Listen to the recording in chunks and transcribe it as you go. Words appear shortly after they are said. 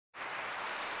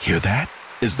Hear that?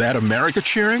 Is that America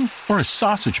cheering or a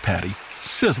sausage patty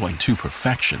sizzling to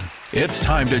perfection? It's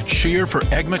time to cheer for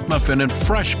Egg McMuffin and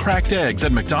fresh cracked eggs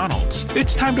at McDonald's.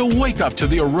 It's time to wake up to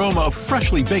the aroma of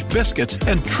freshly baked biscuits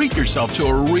and treat yourself to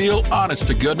a real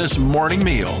honest-to-goodness morning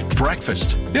meal.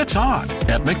 Breakfast, it's on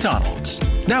at McDonald's.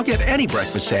 Now get any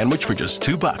breakfast sandwich for just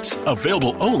 $2.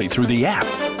 Available only through the app.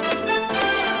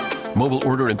 Mobile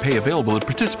order and pay available at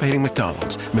participating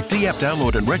McDonald's. McD app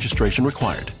download and registration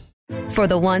required. For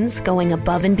the ones going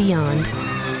above and beyond.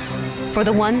 For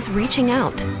the ones reaching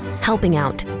out, helping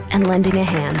out, and lending a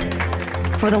hand.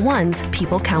 For the ones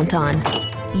people count on.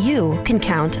 You can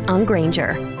count on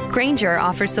Grainger. Grainger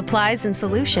offers supplies and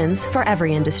solutions for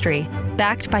every industry.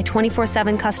 Backed by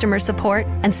 24/7 customer support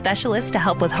and specialists to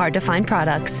help with hard-to-find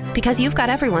products. Because you've got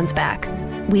everyone's back.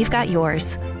 We've got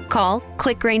yours. Call,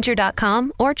 click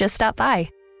Grainger.com, or just stop by.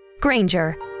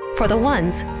 Grainger, for the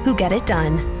ones who get it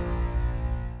done.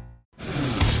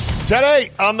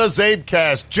 Today on the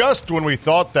CzabeCast, just when we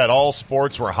thought that all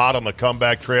sports were hot on the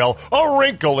comeback trail, a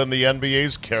wrinkle in the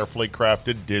NBA's carefully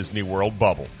crafted Disney World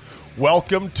bubble.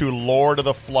 Welcome to Lord of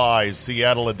the Flies,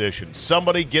 Seattle edition.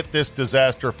 Somebody get this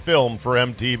disaster filmed for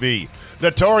MTV.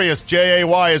 Notorious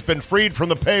JAY has been freed from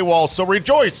the paywall, so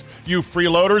rejoice, you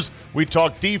freeloaders. We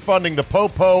talk defunding the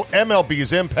Popo,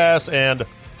 MLB's impasse, and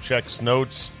checks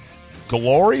notes,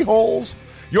 glory holes.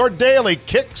 Your daily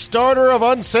Kickstarter of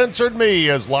Uncensored Me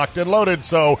is locked and loaded,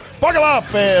 so buckle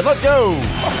up and let's go. Here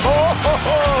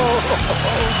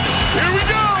we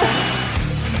go.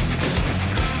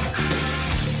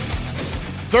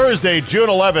 Thursday, June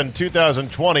 11,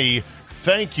 2020.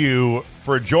 Thank you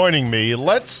for joining me.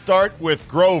 Let's start with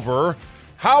Grover.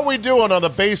 How are we doing on the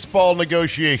baseball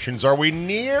negotiations? Are we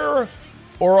near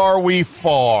or are we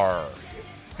far?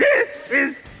 This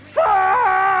is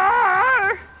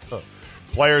far!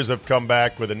 Players have come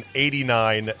back with an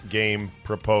 89-game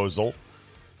proposal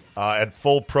at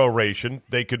full proration.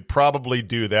 They could probably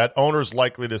do that. Owners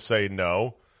likely to say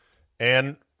no.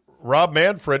 And Rob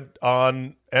Manfred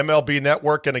on MLB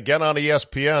Network and again on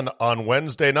ESPN on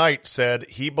Wednesday night said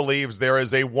he believes there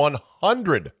is a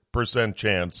 100%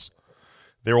 chance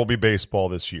there will be baseball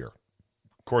this year.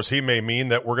 Of course, he may mean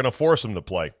that we're going to force him to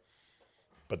play.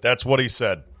 But that's what he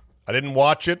said. I didn't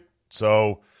watch it,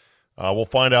 so we'll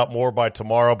find out more by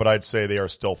tomorrow, but I'd say they are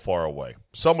still far away.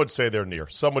 Some would say they're near.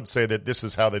 Some would say that this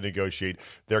is how they negotiate.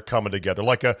 They're coming together.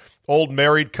 Like a old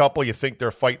married couple, you think they're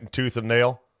fighting tooth and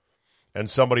nail, and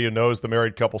somebody who knows the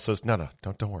married couple says, no,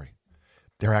 don't worry.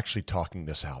 They're actually talking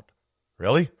this out.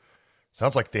 Really?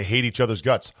 Sounds like they hate each other's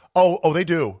guts. Oh, they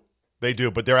do. They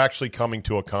do, but they're actually coming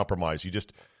to a compromise. You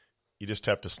just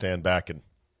have to stand back and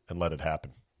let it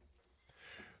happen.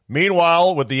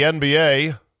 Meanwhile, with the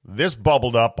NBA, this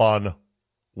bubbled up on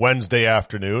Wednesday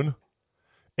afternoon.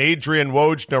 Adrian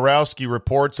Wojnarowski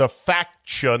reports a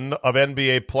faction of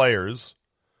NBA players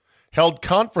held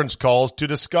conference calls to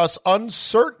discuss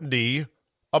uncertainty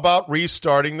about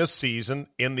restarting the season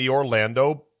in the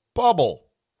Orlando bubble.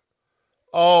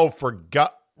 Oh,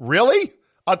 really?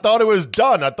 I thought it was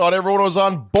done. I thought everyone was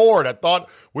on board. I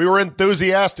thought we were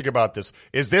enthusiastic about this.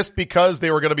 Is this because they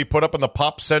were going to be put up in the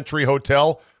Pop Century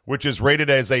Hotel, which is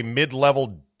rated as a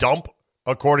mid-level dump,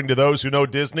 according to those who know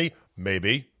Disney?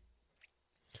 Maybe.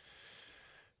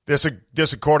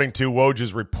 This according to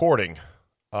Woj's reporting.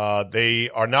 They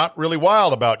are not really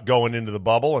wild about going into the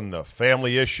bubble and the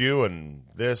family issue and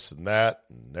this and that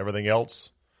and everything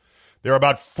else. There are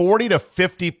about 40 to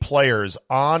 50 players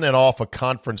on and off a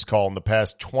conference call in the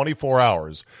past 24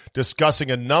 hours discussing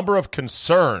a number of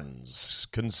concerns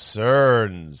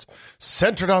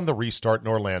centered on the restart in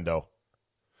Orlando.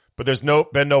 But there's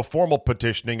been no formal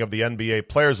petitioning of the NBA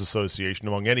Players Association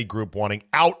among any group wanting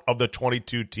out of the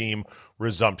 22-team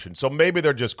resumption. So maybe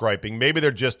they're just griping. Maybe they're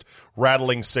just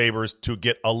rattling sabers to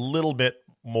get a little bit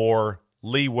more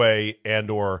leeway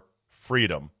and or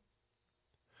freedom.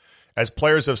 As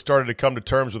players have started to come to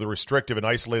terms with the restrictive and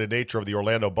isolated nature of the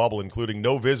Orlando bubble, including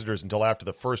no visitors until after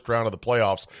the first round of the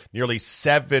playoffs, nearly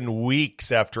 7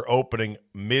 weeks after opening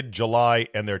mid-July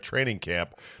and their training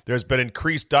camp, there's been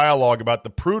increased dialogue about the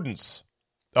prudence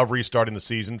of restarting the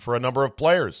season for a number of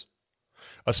players,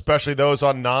 especially those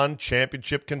on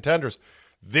non-championship contenders.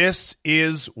 This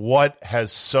is what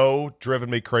has so driven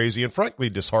me crazy and frankly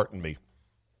disheartened me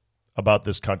about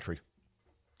this country.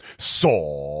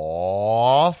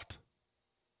 Soft.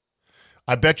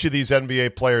 I bet you these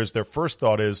NBA players, their first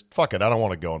thought is, fuck it, I don't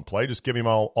want to go and play. Just give me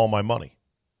all my money.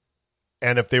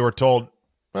 And if they were told,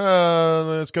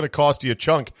 it's going to cost you a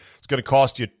chunk, it's going to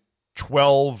cost you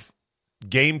 12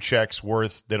 game checks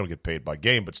worth, they don't get paid by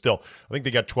game, but still, I think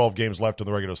they got 12 games left in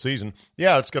the regular season.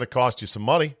 Yeah, it's going to cost you some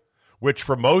money. which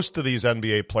for most of these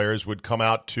NBA players would come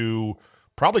out to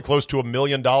probably close to $1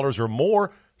 million or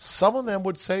more, some of them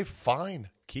would say, fine,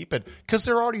 keep it, because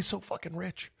they're already so fucking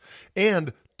rich.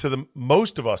 And to the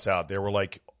most of us out there, we're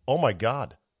like, oh my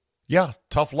God, yeah,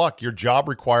 tough luck. Your job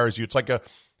requires you. It's like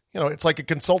a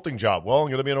consulting job. Well, I'm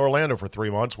going to be in Orlando for 3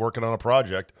 months working on a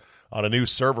project on a new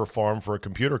server farm for a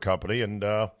computer company, and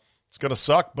it's going to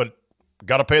suck, but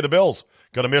got to pay the bills.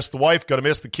 Going to miss the wife, going to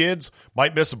miss the kids,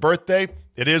 might miss a birthday.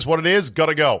 It is what it is, got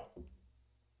to go.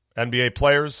 NBA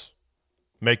players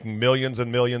making millions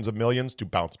and millions and millions to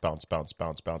bounce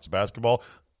a basketball.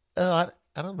 I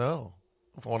don't know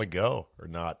if I want to go or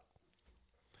not.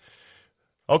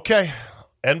 Okay,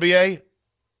 NBA,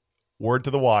 word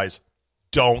to the wise,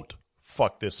 don't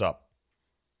fuck this up.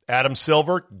 Adam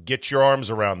Silver, get your arms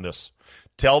around this.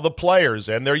 Tell the players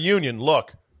and their union,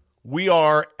 look, we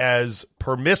are as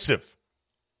permissive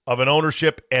of an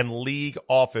ownership and league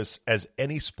office as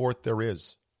any sport there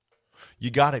is.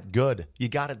 You got it good. You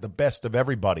got it the best of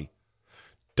everybody.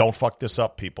 Don't fuck this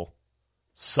up, people.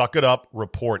 Suck it up,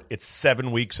 report. It's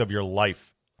 7 weeks of your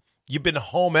life. You've been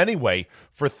home anyway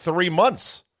for 3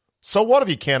 months. So what if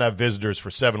you can't have visitors for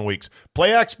 7 weeks?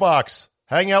 Play Xbox.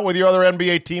 Hang out with your other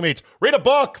NBA teammates. Read a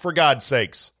book, for God's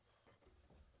sakes.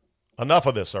 Enough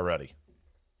of this already.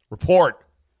 Report.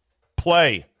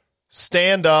 Play.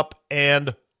 Stand up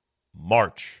and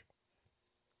march.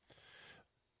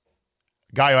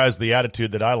 Guy who has the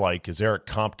attitude that I like is Eric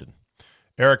Compton.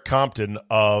 Eric Compton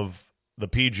of the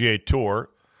PGA Tour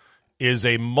is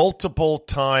a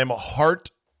multiple-time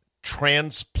heart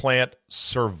transplant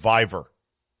survivor.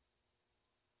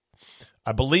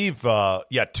 I believe,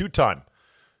 2-time.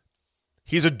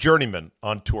 He's a journeyman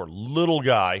on tour. Little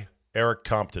guy, Eric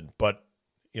Compton, but,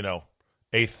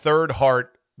 a third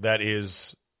heart that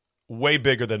is way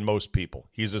bigger than most people.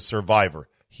 He's a survivor.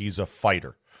 He's a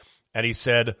fighter. And he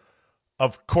said,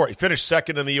 of course, he finished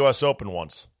second in the U.S. Open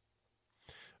once.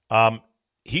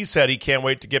 He said he can't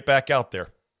wait to get back out there.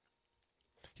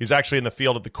 He's actually in the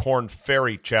field at the Corn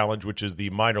Ferry Challenge, which is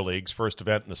the minor leagues, first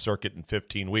event in the circuit in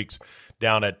 15 weeks,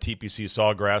 down at TPC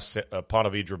Sawgrass,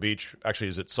 Ponte Vedra Beach. Actually,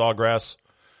 is it Sawgrass?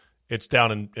 It's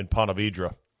down in Ponte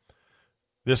Vedra.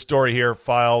 This story here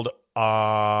filed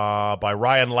by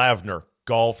Ryan Lavner,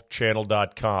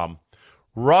 golfchannel.com.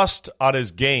 Rust on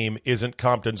his game isn't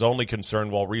Compton's only concern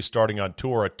while restarting on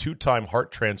tour. A 2-time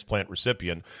heart transplant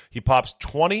recipient, he pops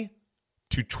 20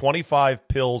 to 25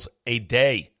 pills a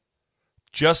day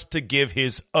just to give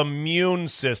his immune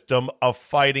system a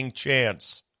fighting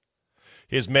chance.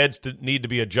 His meds need to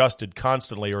be adjusted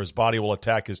constantly or his body will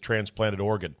attack his transplanted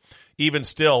organ. Even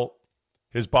still,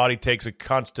 his body takes a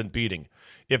constant beating.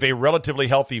 If a relatively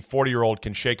healthy 40-year-old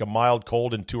can shake a mild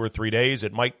cold in 2 or 3 days,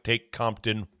 it might take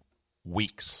Compton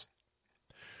weeks.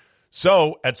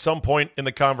 So, at some point in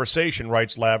the conversation,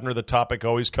 writes Lavner, the topic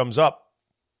always comes up.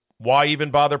 Why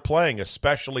even bother playing,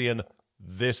 especially in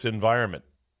this environment?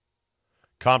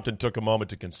 Compton took a moment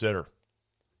to consider.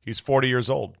 He's 40 years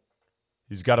old.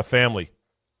 He's got a family.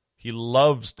 He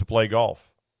loves to play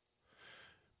golf.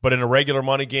 But in a regular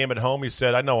money game at home, he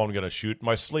said, I know I'm going to shoot in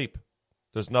my sleep.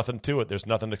 There's nothing to it. There's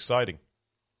nothing exciting.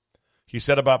 He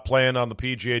said about playing on the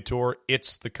PGA Tour,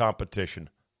 it's the competition.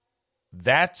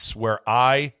 That's where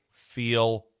I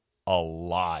feel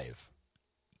alive.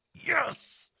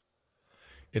 Yes!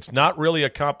 It's not really a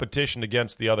competition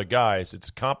against the other guys. It's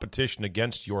a competition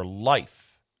against your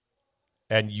life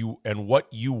and what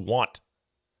you want.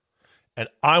 And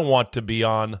I want to be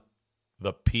on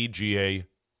the PGA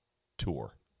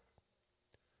Tour.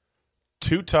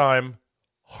 2-time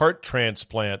heart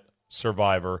transplant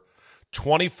survivor,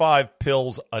 25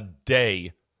 pills a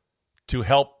day to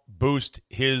help boost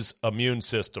his immune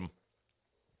system.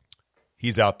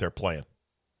 He's out there playing.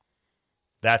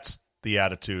 That's the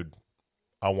attitude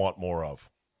I want more of.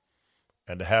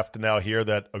 And to have to now hear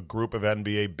that a group of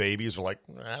NBA babies are like,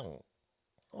 I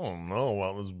don't know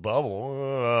about this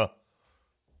bubble.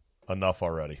 Enough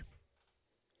already.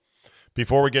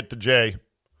 Before we get to Jay,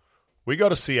 we go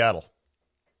to Seattle.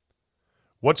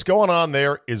 What's going on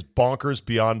there is bonkers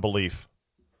beyond belief.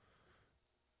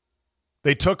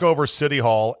 They took over City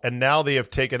Hall, and now they have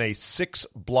taken a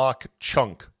 6-block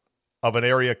chunk of an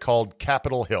area called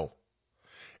Capitol Hill,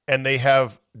 and they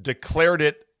have declared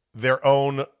it their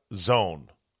own zone,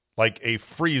 like a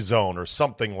free zone or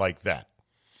something like that.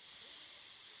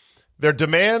 Their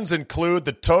demands include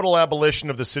the total abolition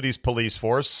of the city's police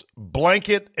force,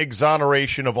 blanket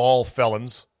exoneration of all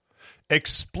felons,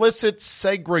 explicit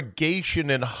segregation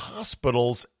in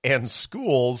hospitals and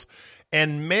schools,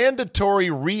 and mandatory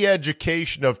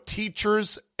re-education of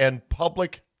teachers and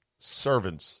public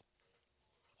servants.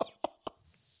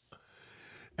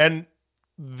 And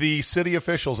the city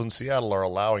officials in Seattle are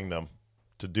allowing them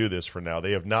to do this for now.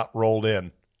 They have not rolled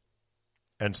in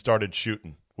and started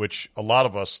shooting, which a lot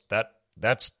of us,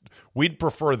 we'd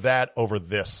prefer that over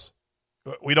this.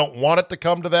 We don't want it to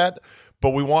come to that,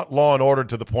 but we want law and order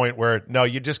to the point where, no,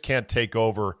 you just can't take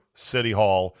over City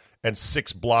Hall and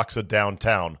 6 blocks of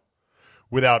downtown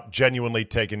without genuinely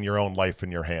taking your own life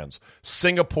in your hands.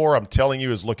 Singapore, I'm telling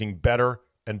you, is looking better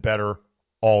and better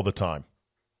all the time.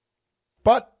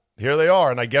 But here they are,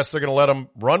 and I guess they're going to let them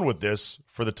run with this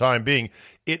for the time being.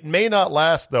 It may not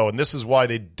last, though, and this is why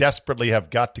they desperately have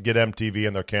got to get MTV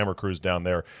and their camera crews down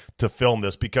there to film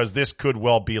this, because this could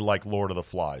well be like Lord of the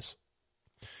Flies.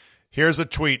 Here's a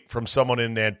tweet from someone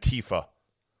in Antifa.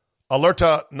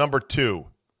 Alerta number 2.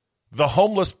 The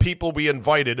homeless people we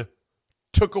invited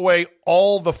took away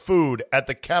all the food at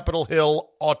the Capitol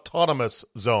Hill Autonomous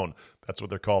Zone. That's what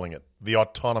they're calling it, the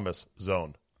Autonomous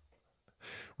Zone.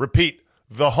 Repeat,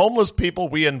 the homeless people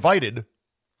we invited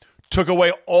took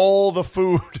away all the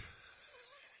food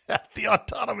at the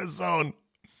Autonomous Zone.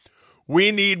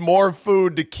 We need more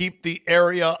food to keep the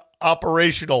area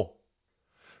operational.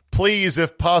 Please,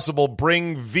 if possible,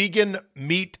 bring vegan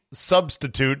meat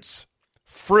substitutes,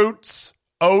 fruits,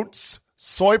 oats,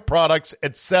 soy products,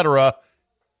 etc.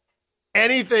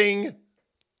 Anything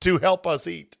to help us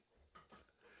eat.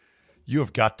 You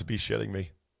have got to be shitting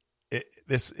me.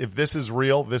 If this is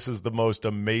real, this is the most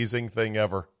amazing thing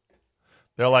ever.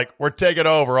 They're like, we're taking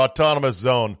over Autonomous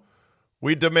Zone.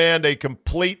 We demand a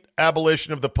complete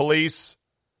abolition of the police,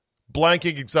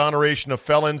 blanket exoneration of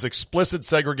felons, explicit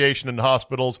segregation in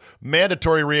hospitals,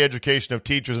 mandatory re-education of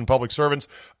teachers and public servants,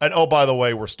 and oh, by the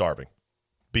way, we're starving.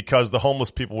 Because the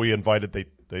homeless people we invited, they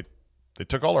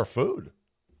took all our food.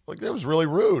 Like, that was really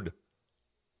rude.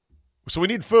 So we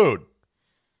need food.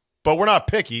 But we're not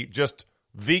picky, just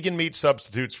vegan meat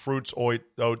substitutes, fruits,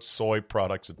 oats, soy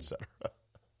products, etc.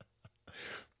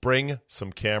 Bring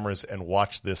some cameras and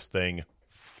watch this thing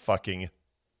fucking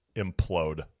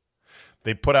implode.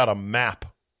 They put out a map,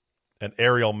 an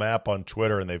aerial map on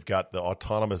Twitter, and they've got the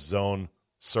Autonomous Zone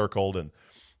circled, and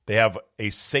they have a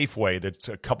Safeway that's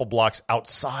a couple blocks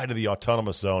outside of the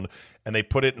Autonomous Zone, and they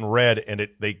put it in red, and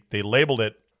they labeled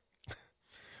it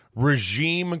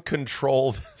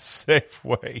regime-controlled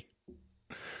Safeway,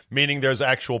 meaning there's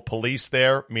actual police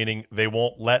there, meaning they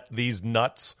won't let these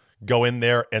nuts go in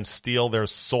there and steal their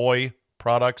soy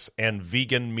products and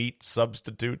vegan meat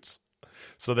substitutes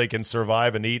so they can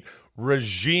survive and eat.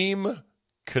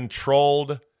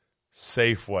 Regime-controlled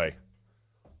Safeway.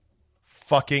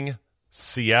 Fucking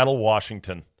Seattle,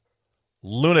 Washington.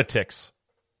 Lunatics.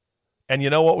 And you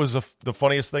know what was the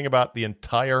funniest thing about the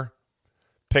entire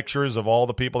pictures of all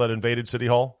the people that invaded City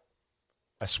Hall?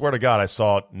 I swear to God, I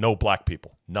saw no black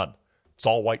people. None. It's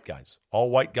all white guys. All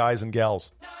white guys and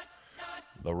gals.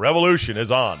 The revolution is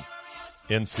on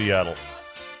in Seattle.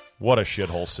 What a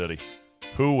shithole city.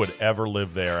 Who would ever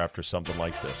live there after something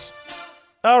like this?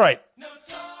 All right.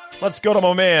 Let's go to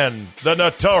my man, the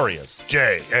notorious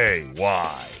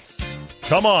J.A.Y.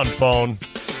 Come on, phone.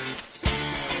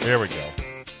 Here we go.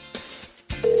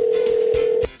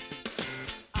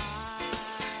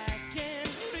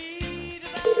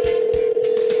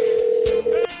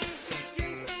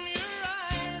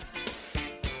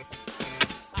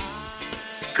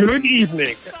 Good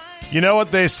evening. You know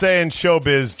what they say in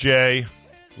showbiz, Jay?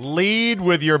 Lead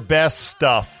with your best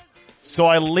stuff. So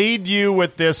I lead you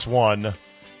with this one.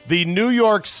 The New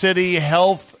York City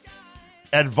Health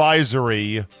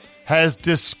Advisory has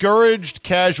discouraged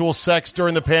casual sex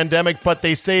during the pandemic, but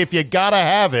they say if you gotta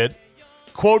have it,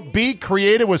 quote, be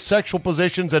creative with sexual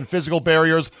positions and physical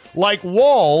barriers like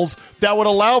walls that would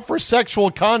allow for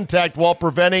sexual contact while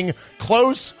preventing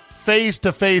close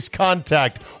face-to-face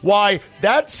contact. Why,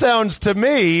 that sounds to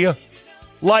me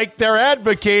like they're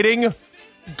advocating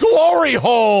glory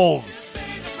holes.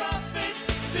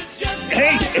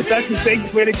 Hey, if that's the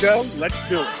safest way to go, let's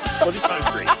do it for the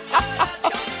country.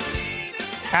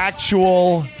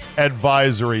 Actual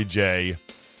advisory, Jay.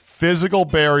 Physical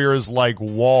barriers like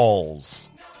walls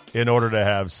in order to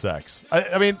have sex.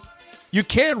 I mean, you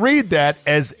can't read that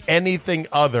as anything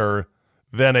other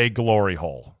than a glory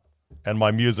hole. And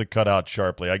my music cut out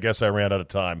sharply. I guess I ran out of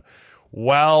time.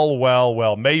 Well, well,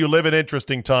 well. May you live in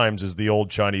interesting times is the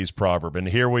old Chinese proverb. And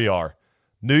here we are.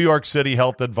 New York City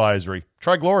Health Advisory.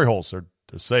 Try glory holes. They're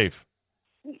safe.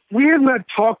 We have not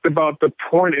talked about the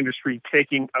porn industry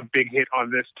taking a big hit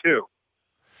on this, too.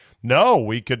 No,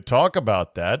 we could talk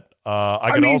about that.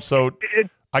 I could also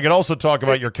talk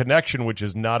about your connection, which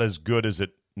is not as good as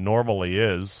it normally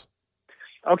is.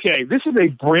 Okay, this is a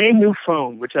brand new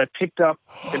phone, which I picked up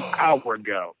an hour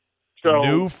ago. So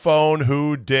new phone,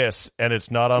 who dis, and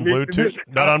it's not on Bluetooth.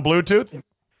 Not on Bluetooth.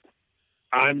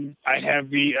 I have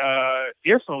the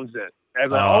earphones in,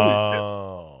 as I always do.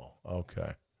 Oh,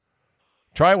 okay.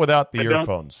 Try it without the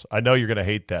earphones. I know you're going to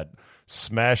hate that.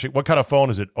 Smash it. What kind of phone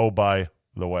is it? Oh, by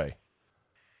the way.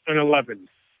 An 11.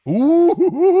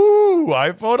 Ooh,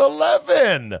 iPhone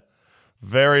 11.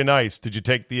 Very nice. Did you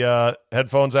take the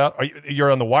headphones out?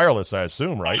 You're on the wireless, I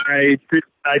assume, right? I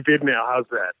did now. How's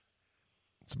that?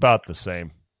 It's about the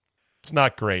same. It's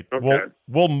not great. Okay.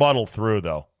 We'll muddle through,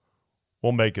 though.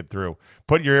 We'll make it through.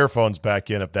 Put your earphones back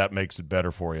in if that makes it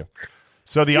better for you.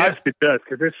 So yes, it does,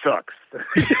 because this sucks.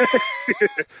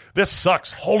 This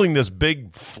sucks. Holding this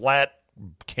big, flat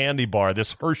candy bar,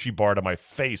 this Hershey bar to my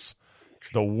face.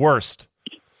 It's the worst.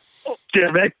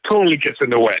 Yeah, that totally gets in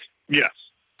the way. Yes.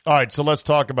 All right, so let's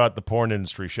talk about the porn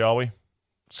industry, shall we?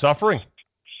 Suffering?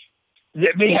 Yeah,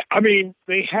 they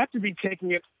have to be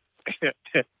taking it,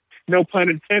 no pun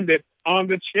intended, on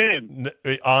the chin.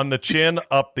 On the chin,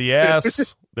 up the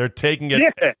ass. They're taking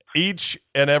it each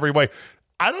and every way.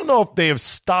 I don't know if they have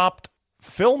stopped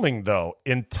filming, though,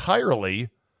 entirely.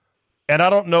 And I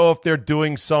don't know if they're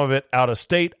doing some of it out of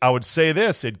state. I would say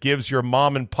this. It gives your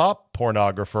mom and pop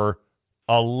pornographer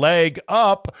a leg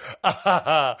up.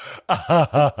 Bada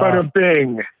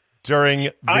bing.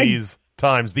 During these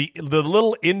times. The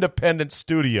little independent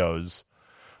studios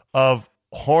of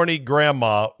horny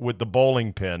grandma with the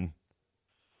bowling pin.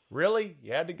 Really?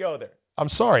 You had to go there. I'm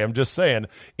sorry. I'm just saying.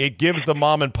 It gives the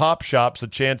mom and pop shops a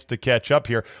chance to catch up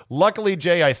here. Luckily,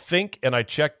 Jay, I think, and I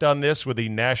checked on this with the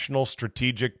National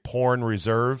Strategic Porn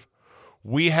Reserve,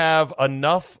 we have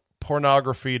enough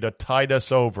pornography to tide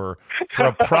us over for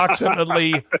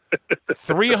approximately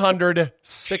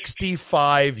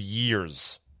 365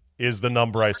 years is the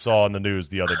number I saw in the news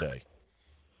the other day.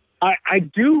 I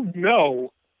do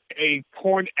know a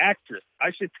porn actress. I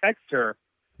should text her.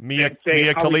 Mia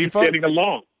Khalifa? Khalifa? Getting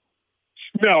along.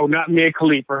 No, not Mia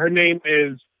Khalifa. Her name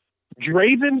is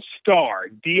Draven Star,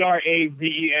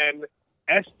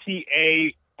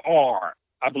 DravenStar,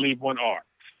 I believe one R.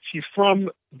 She's from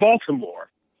Baltimore,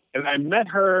 and I met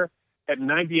her at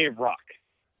 98 Rock.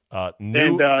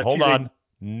 Hold on.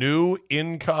 New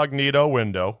incognito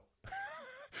window.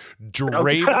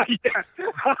 Draven.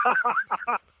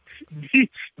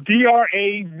 DravenStar.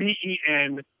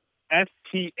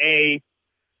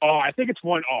 I think it's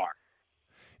one R.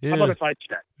 Yeah. How about if I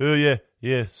check? Oh, yeah.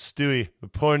 Stewie. A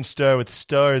porn star with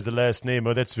star as the last name.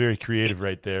 Oh, that's very creative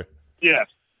right there. Yes.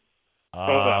 Hold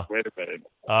on. Wait a minute.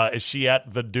 Is she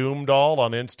at the Doom Doll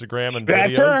on Instagram and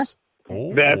That's videos? Her.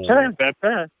 Oh. That's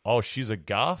her. Oh, she's a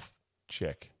goth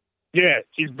chick. Yeah,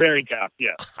 she's very goth,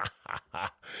 yeah.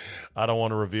 I don't want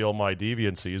to reveal my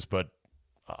deviancies, but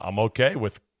I'm okay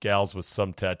with gals with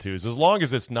some tattoos, as long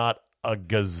as it's not a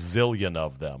gazillion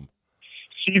of them.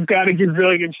 She's got a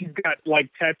gazillion. She's got, like,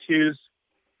 tattoos.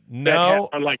 No.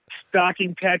 Are like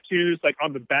stocking tattoos, like,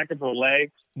 on the back of her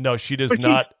legs. No, she does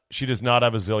not. She does not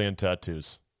have a zillion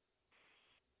tattoos.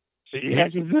 She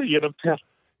has a zillion of tattoos.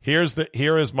 Here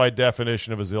is my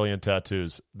definition of a zillion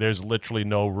tattoos. There's literally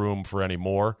no room for any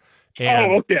more.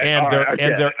 And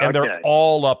they're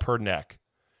all up her neck.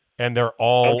 And they're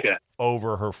all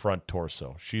over her front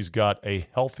torso. She's got a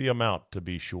healthy amount, to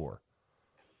be sure.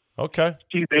 Okay.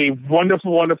 She's a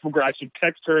wonderful, wonderful girl. I should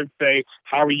text her and say,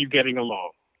 how are you getting along?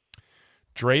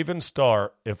 Draven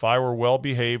Star, if I were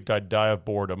well-behaved, I'd die of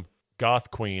boredom.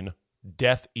 Goth queen,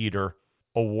 death eater,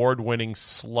 award-winning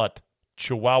slut,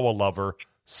 chihuahua lover,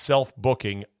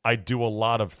 self-booking. I do a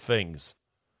lot of things.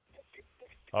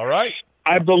 All right.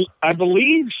 I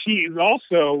believe she is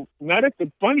also not at the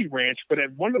Bunny Ranch, but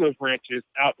at one of those ranches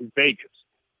out in Vegas.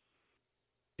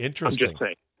 Interesting. I'm just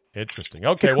saying. Interesting.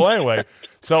 Okay. Well, anyway,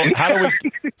 so how do we?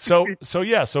 So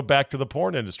back to the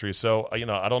porn industry. So I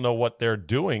don't know what they're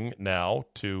doing now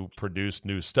to produce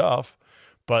new stuff,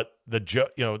 but the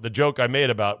joke I made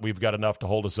about we've got enough to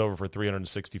hold us over for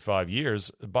 365 years.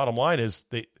 The bottom line is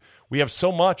we have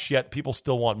so much, yet people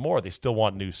still want more. They still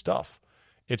want new stuff.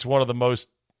 It's one of the most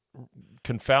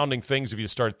confounding things if you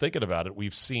start thinking about it.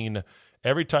 We've seen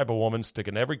every type of woman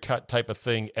sticking every type of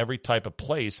thing, every type of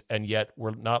place, and yet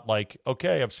we're not like,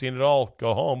 okay, I've seen it all.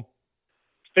 Go home.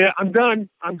 Yeah, I'm done.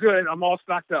 I'm good. I'm all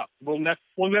stocked up. We'll never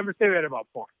say that about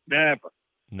porn. Never.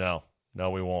 No,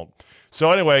 we won't.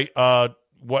 So anyway,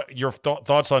 what your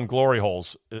thoughts on glory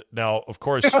holes? Now, of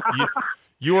course,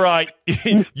 you or I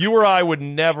would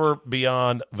never be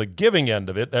on the giving end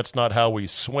of it. That's not how we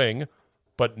swing.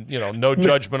 But no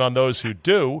judgment on those who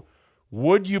do.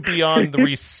 Would you be on the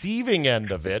receiving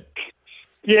end of it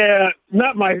Yeah,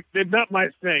 not my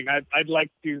thing. I'd like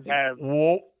to have.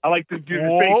 Whoop. I like to do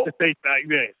the face-to-face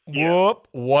thing. Yeah. Whoop.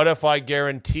 What if I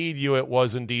guaranteed you it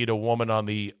was indeed a woman on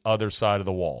the other side of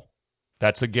the wall?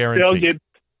 That's a guarantee. They'll get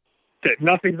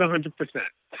nothing's 100%.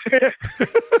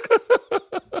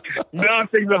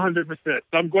 Nothing's 100%. So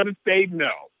I'm going to say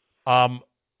no.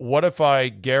 What if I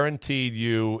guaranteed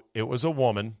you it was a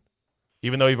woman,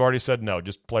 even though you've already said no?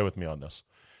 Just play with me on this.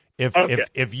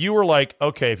 If you were like,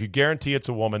 okay, if you guarantee it's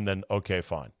a woman, then okay,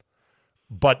 fine.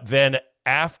 But then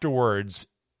afterwards,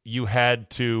 you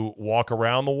had to walk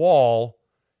around the wall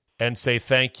and say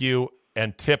thank you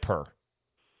and tip her.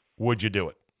 Would you do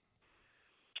it?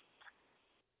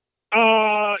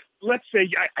 Let's say,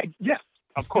 yes,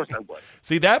 of course I would.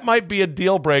 See, that might be a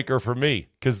deal breaker for me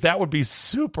because that would be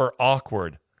super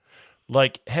awkward.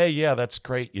 Like, hey, yeah, that's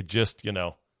great. You just,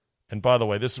 And by the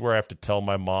way, this is where I have to tell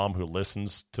my mom who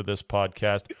listens to this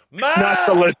podcast, Mom! Not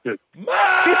to listen.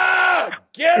 Mom!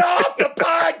 Get off the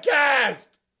podcast!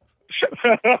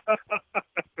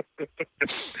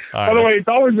 By the way, it's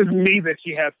always with me that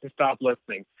she has to stop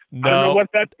listening. No. I don't know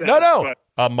what that says.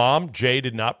 No. Mom, Jay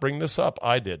did not bring this up.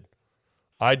 I did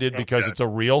because it's a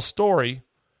real story,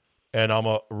 and I'm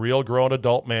a real grown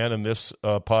adult man, and this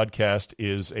podcast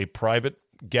is a private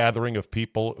gathering of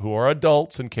people who are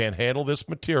adults and can't handle this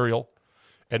material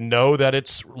and know that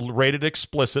it's rated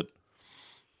explicit,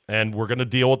 and we're going to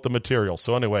deal with the material.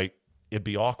 So anyway, it'd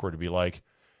be awkward to be like,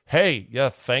 hey, yeah,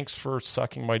 thanks for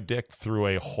sucking my dick through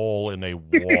a hole in a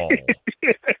wall.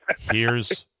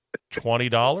 Here's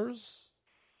 $20.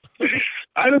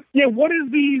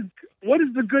 What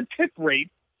is the good tip rate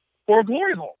for a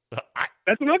glory hole?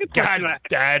 That's another question.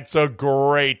 That's a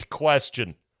great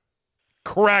question.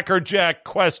 Crackerjack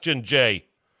question, Jay,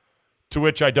 to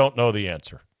which I don't know the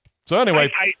answer. So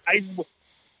anyway,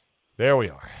 there we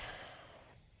are.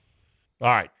 All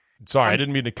right. Sorry, I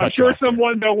didn't mean to cut you off. I'm sure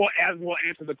someone, though, will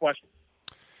answer the question.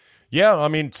 Yeah, I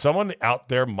mean, someone out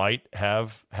there might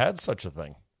have had such a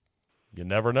thing. You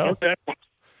never know. Okay.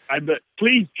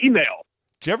 Please email.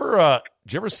 Did you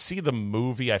ever see the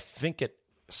movie? I think it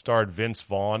starred Vince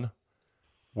Vaughn,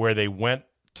 where they went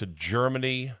to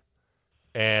Germany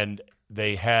and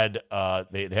they had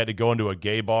to go into a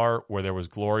gay bar where there was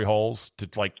glory holes to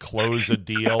like close a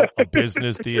deal, a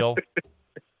business deal.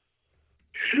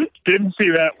 Didn't see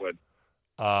that one.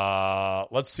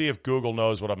 Let's see if Google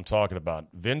knows what I'm talking about.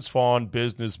 Vince Vaughn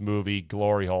business movie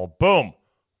glory hole. Boom.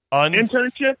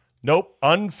 Internship? Nope.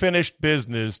 Unfinished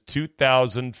Business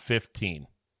 2015.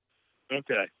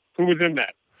 Okay. Who was in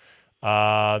that?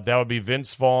 That would be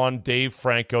Vince Vaughn, Dave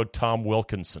Franco, Tom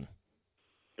Wilkinson.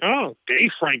 Oh,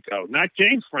 Dave Franco. Not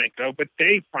James Franco, but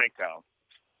Dave Franco.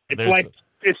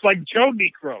 It's like Joe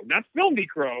Negro. Not Phil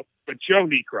Negro, but Joe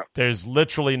Negro. There's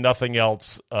literally nothing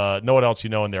else, no one else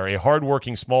you know in there. A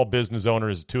hardworking small business owner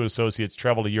and his two associates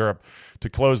travel to Europe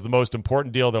to close the most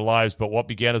important deal of their lives, but what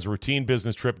began as a routine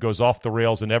business trip goes off the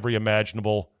rails in every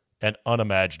imaginable and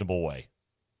unimaginable way.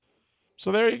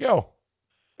 So there you go.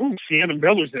 Ooh, Sienna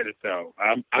Miller's in it, though.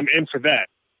 I'm in for that.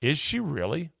 Is she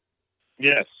really?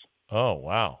 Yes. Oh,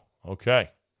 wow.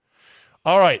 Okay.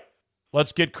 All right.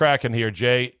 Let's get cracking here,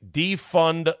 Jay.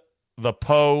 Defund the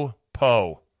po.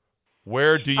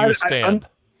 Where do you stand?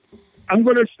 I'm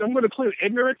going to claim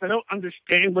ignorance. I don't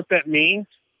understand what that means.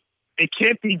 It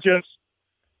can't be just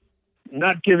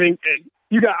not giving.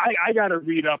 I got to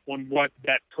read up on what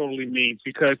that totally means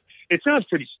because it sounds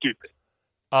pretty stupid.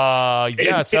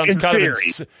 Yeah, sounds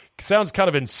kind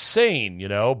of insane,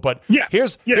 But yeah,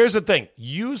 here's the thing: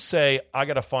 you say I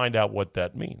got to find out what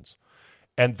that means,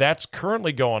 and that's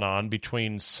currently going on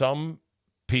between some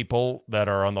people that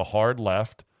are on the hard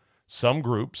left, some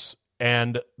groups,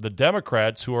 and the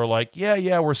Democrats who are like,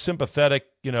 yeah, we're sympathetic,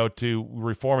 to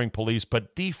reforming police,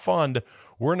 but defund,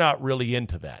 we're not really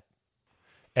into that.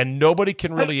 And nobody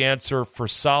can really answer for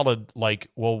solid, like,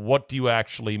 well, what do you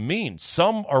actually mean?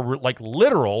 Some are like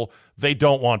literal, they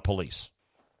don't want police.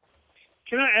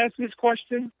 Can I ask this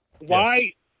question?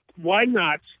 Yes. Why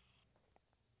not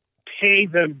pay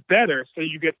them better so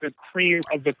you get the cream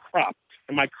of the crop?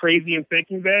 Am I crazy in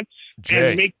thinking that? Jay,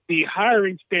 and make the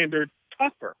hiring standard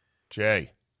tougher.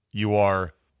 Jay, you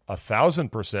are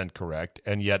 1,000% correct,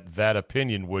 and yet that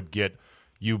opinion would get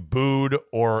you booed,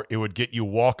 or it would get you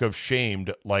walk of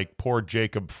shamed like poor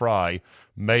Jacob Fry,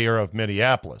 mayor of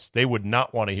Minneapolis. They would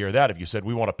not want to hear that if you said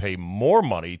we want to pay more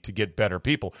money to get better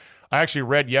people. I actually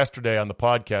read yesterday on the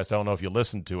podcast, I don't know if you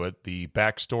listened to it, the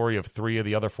backstory of 3 of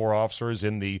the other 4 officers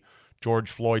in the George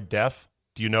Floyd death.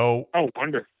 Do you know? Oh,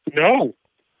 wonder. No.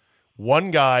 One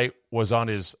guy was on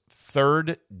his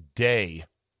 3rd day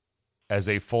as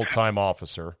a full-time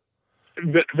officer.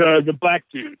 The black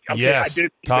dude. Okay, yes, I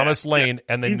did Thomas that. Lane,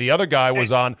 Yeah. and then the other guy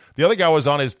was on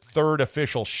his third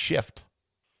official shift.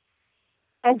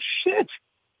 Oh shit!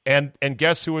 And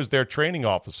guess who was their training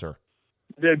officer?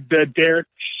 The Derek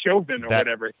Chauvin or that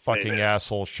whatever. his fucking name is.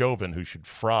 asshole Chauvin who should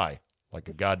fry like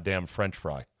a goddamn French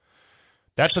fry.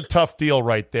 That's a tough deal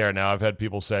right there. Now, I've had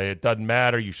people say it doesn't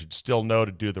matter. You should still know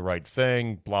to do the right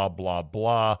thing, blah, blah,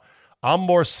 blah. I'm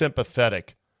more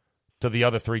sympathetic to the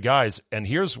other three guys. And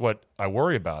here's what I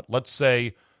worry about. Let's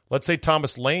say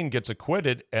Thomas Lane gets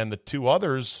acquitted and the two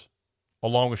others,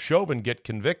 along with Chauvin, get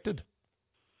convicted.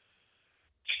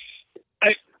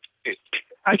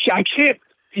 I can't,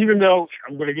 even though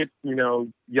I'm going to get,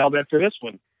 yelled at for this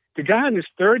one. The guy on his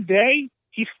third day,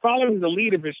 he's following the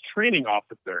lead of his training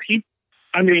officer.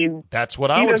 That's what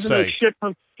I would say.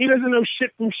 He doesn't know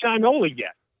shit from Shinola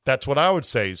yet. That's what I would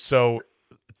say. So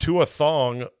Tua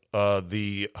Thong,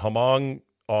 the Hamong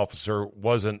officer,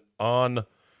 wasn't on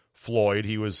Floyd.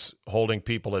 He was holding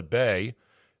people at bay.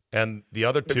 And the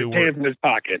other two were hands in his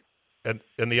pocket. And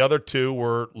the other two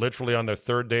were literally on their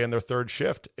third day and their third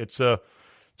shift. It's a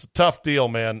tough deal,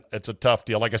 man. It's a tough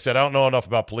deal. Like I said, I don't know enough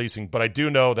about policing, but I do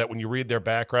know that when you read their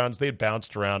backgrounds, they had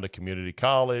bounced around a community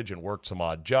college and worked some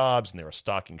odd jobs, and they were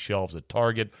stocking shelves at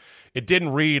Target. It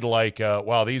didn't read like,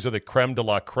 wow, these are the creme de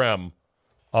la creme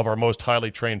of our most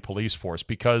highly trained police force,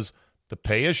 because the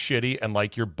pay is shitty, and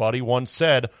like your buddy once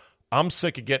said, I'm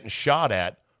sick of getting shot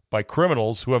at by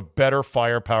criminals who have better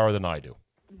firepower than I do.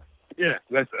 Yeah,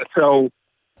 call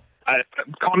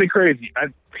me crazy.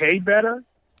 I'd pay better.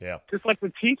 Yeah. Just like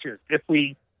with teachers. If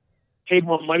we paid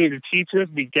more money to teachers,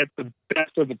 we get the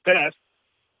best of the best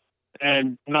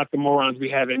and not the morons we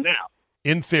have in now.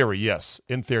 In theory, yes.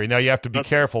 In theory. Now, you have to be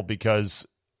careful, because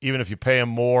even if you pay them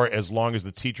more, as long as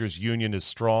the teachers' union is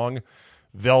strong,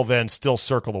 they'll then still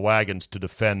circle the wagons to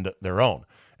defend their own.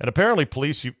 And apparently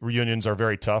police unions are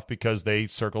very tough because they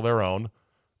circle their own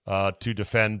to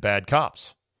defend bad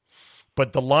cops.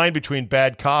 But the line between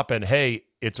bad cop and, hey,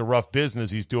 it's a rough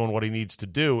business, he's doing what he needs to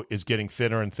do, is getting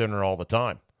thinner and thinner all the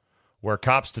time. Where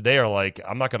cops today are like,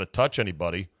 I'm not going to touch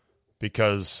anybody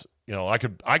because, I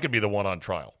could be the one on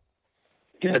trial.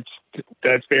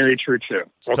 That's very true too.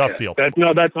 It's a tough deal. That's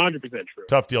 100% true.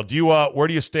 Tough deal. Do you? Where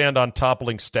do you stand on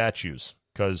toppling statues?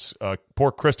 Because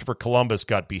poor Christopher Columbus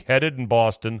got beheaded in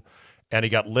Boston, and he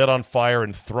got lit on fire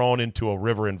and thrown into a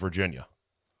river in Virginia.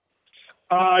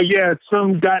 Yeah,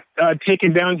 some got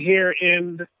taken down here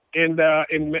in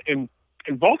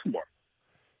Baltimore.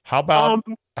 How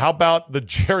about the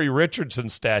Jerry Richardson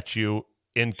statue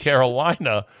in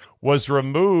Carolina was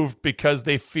removed because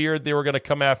they feared they were going to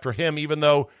come after him, even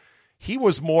though he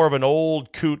was more of an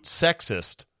old coot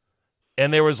sexist,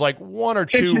 and there was like one or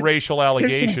two racial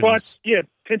allegations.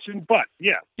 Pinching butt.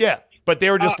 Yeah. But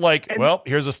they were just well,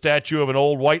 here's a statue of an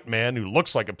old white man who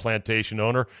looks like a plantation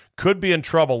owner, could be in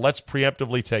trouble. Let's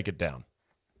preemptively take it down.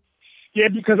 Yeah,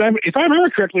 because if I remember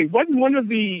correctly, wasn't one of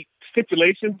the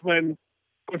stipulations when,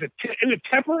 was it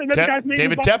Tepper? That guy's name?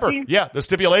 David Tepper. Yeah, the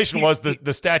stipulation was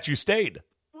the statue stayed.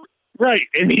 Right,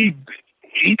 and he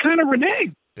kind of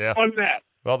reneged on that.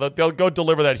 Well, they'll go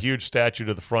deliver that huge statue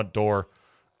to the front door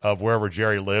of wherever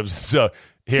Jerry lives. So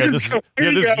this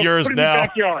is yours now.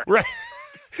 Right.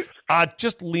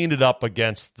 Just lean it up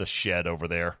against the shed over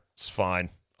there. It's fine.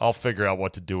 I'll figure out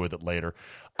what to do with it later.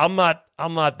 I'm not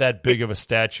that big of a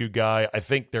statue guy. I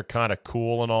think they're kind of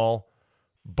cool and all,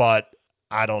 but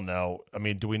I don't know. I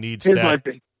mean, do we need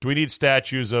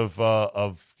statues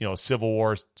of Civil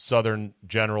War Southern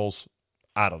generals?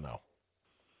 I don't know.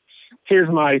 Here's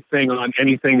my thing on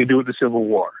anything to do with the Civil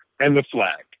War and the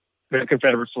flag, the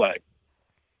Confederate flag.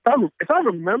 If I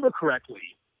remember correctly,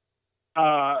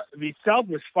 the South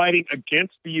was fighting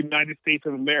against the United States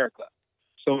of America.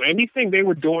 So anything they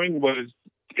were doing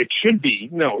it should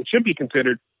be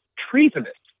considered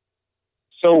treasonous.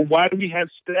 So why do we have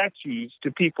statues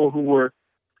to people who were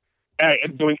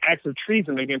doing acts of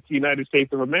treason against the United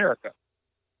States of America?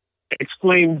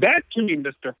 Explain that to me,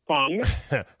 Mr. Fung.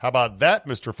 How about that,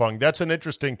 Mr. Fung? That's an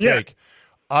interesting take.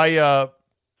 Yeah.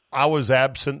 I was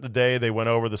absent the day they went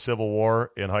over the Civil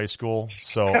War in high school,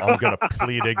 so I'm going to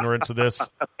plead ignorance of this.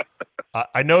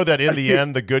 I know that in the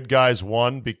end, the good guys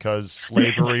won because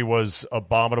slavery was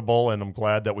abominable, and I'm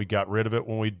glad that we got rid of it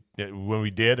when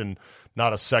we did, and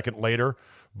not a second later.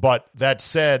 But that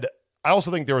said, I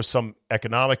also think there were some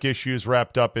economic issues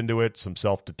wrapped up into it, some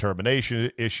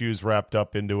self-determination issues wrapped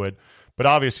up into it. But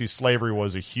obviously, slavery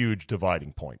was a huge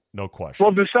dividing point, no question.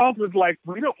 Well, the South was like,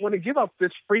 we don't want to give up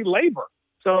this free labor.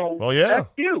 So that's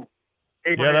you,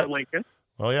 Abraham Lincoln.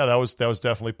 Well, yeah, that was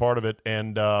definitely part of it.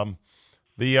 And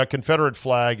The Confederate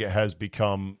flag has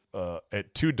become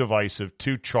too divisive,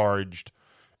 too charged,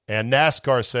 and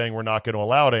NASCAR saying we're not going to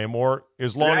allow it anymore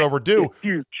is long overdue.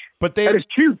 Huge. But That is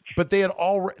huge. But they had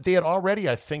already,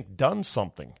 I think, done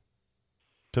something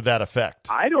to that effect.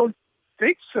 I don't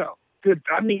think so.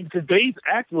 Today's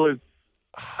act was.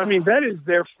 That is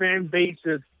their fan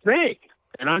base's thing,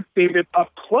 and I've seen it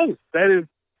up close. That is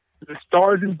the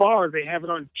stars and bars. They have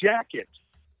it on jackets.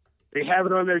 They have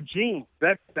it on their jeans.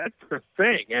 That's the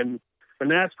thing. And for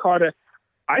NASCAR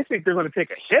I think they're going to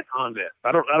take a hit on this.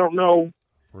 I don't know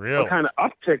really? What kind of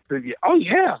uptick. Oh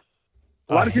yeah,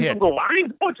 a lot of people go, I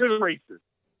ain't going to the races.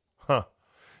 Huh.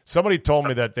 Somebody told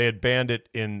me that they had banned it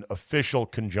in official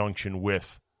conjunction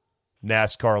with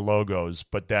NASCAR logos,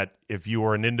 but that if you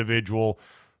were an individual,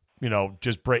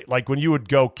 just break, like when you would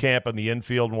go camp in the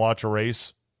infield and watch a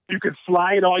race, you could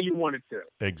fly it all you wanted to.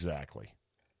 Exactly.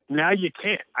 Now you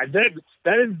can't. That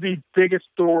is the biggest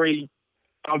story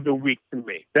of the week to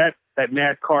me. That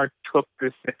NASCAR took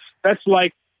this. That's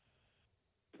like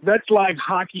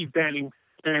hockey banning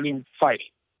fighting.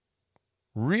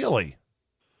 Really?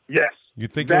 Yes. You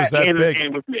think it was that big?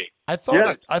 Hand with me. I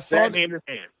thought hand in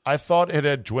hand. I thought it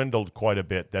had dwindled quite a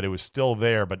bit. That it was still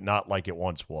there, but not like it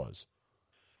once was.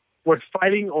 What,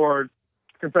 fighting or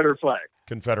Confederate flag?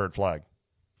 Confederate flag.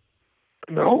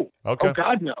 No. Okay. Oh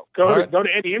God, no. Go to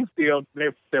Eddie Infield.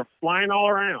 They're flying all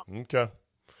around. Okay.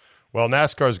 Well,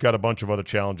 NASCAR's got a bunch of other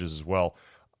challenges as well.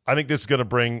 I think this is going to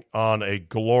bring on a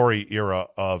glory era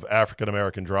of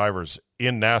African-American drivers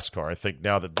in NASCAR. I think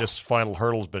now that this final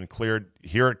hurdle's been cleared,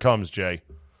 here it comes, Jay.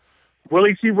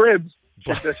 Willie T. Ribbs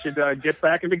should get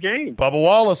back in the game. Bubba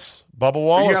Wallace. Yeah,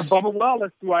 Bubba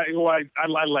Wallace, who I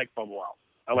like Bubba Wallace.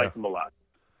 I like him a lot.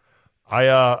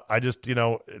 I just,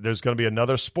 there's going to be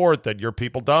another sport that your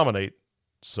people dominate.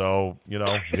 So,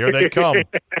 here they come.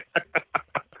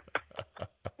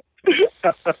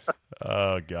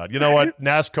 Oh, God. You know what?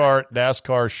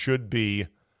 NASCAR should be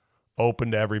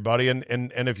open to everybody. And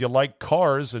if you like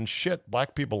cars and shit,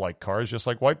 black people like cars just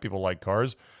like white people like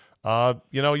cars,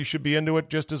 you should be into it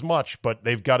just as much. But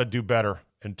they've got to do better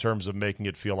in terms of making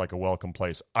it feel like a welcome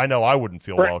place. I know I wouldn't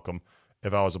feel welcome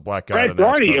if I was a black guy at a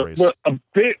NASCAR race.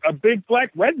 A big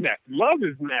black redneck. Love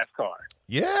his NASCAR.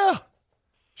 Yeah.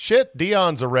 Shit,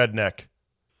 Dion's a redneck.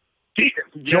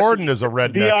 Jordan is a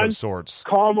redneck of sorts.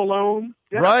 Karl Malone.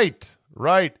 Yeah.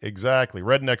 Right, exactly.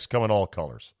 Rednecks come in all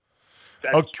colors.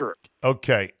 That's true.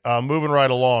 Okay, moving right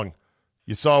along.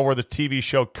 You saw where the TV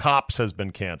show Cops has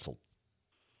been canceled.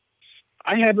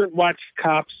 I haven't watched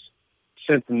Cops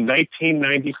since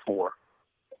 1994.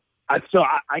 So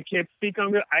I can't speak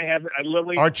on it. I haven't. I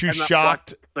literally. Aren't you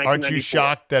shocked? Aren't you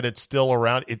shocked that it's still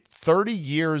around? It's 30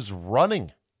 years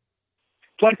running.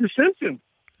 It's like The Simpsons.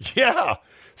 Yeah.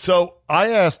 So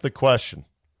I asked the question,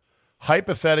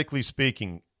 hypothetically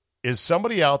speaking, is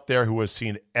somebody out there who has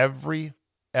seen every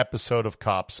episode of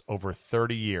Cops over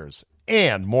 30 years?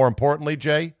 And more importantly,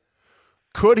 Jay,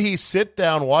 could he sit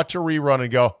down, watch a rerun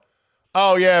and go,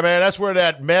 oh, yeah, man, that's where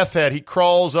that meth head, he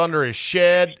crawls under his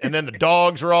shed and then the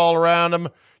dogs are all around him.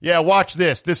 Yeah, watch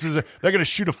this. They're going to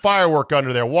shoot a firework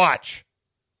under there. Watch.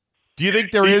 Do you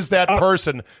think there is that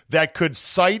person that could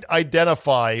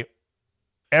identify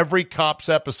every Cops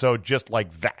episode just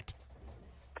like that?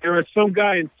 There is some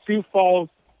guy in Sioux Falls,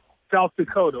 South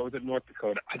Dakota, or is it North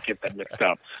Dakota? I get that mixed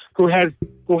up. Who has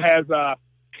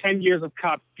 10 years of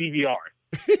Cops DVR.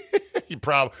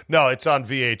 No, it's on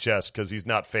VHS because he's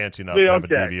not fancy enough to have a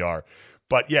DVR.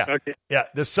 But yeah,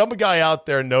 there's some guy out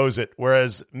there knows it.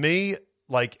 Whereas me,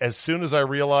 like as soon as I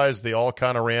realized they all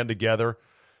kind of ran together,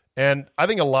 and I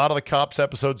think a lot of the Cops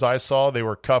episodes I saw, they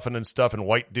were cuffing and stuffing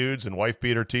white dudes in wife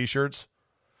beater T-shirts.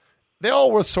 They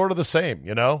all were sort of the same,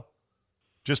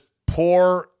 just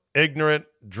poor, ignorant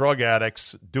drug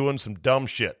addicts doing some dumb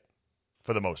shit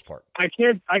for the most part. I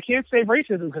can't say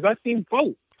racism because I've seen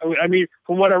both. I mean,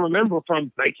 from what I remember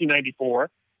from 1994,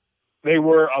 they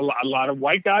were a lot of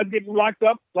white guys getting locked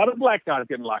up, a lot of black guys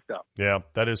getting locked up. Yeah,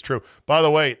 that is true. By the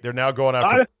way, they're now going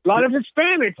after... A lot of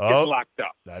Hispanics getting locked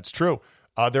up. That's true.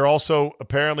 They're also,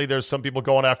 apparently there's some people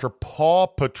going after Paw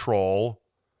Patrol,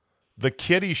 the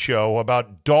kiddie show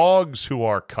about dogs who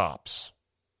are cops.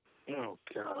 Oh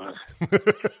God!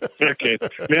 Okay,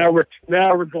 now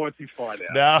we're going too far.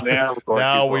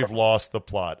 Now we've lost the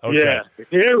plot. Okay, yeah,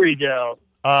 here we go.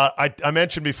 I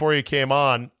mentioned before you came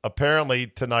on. Apparently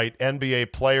tonight,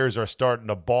 NBA players are starting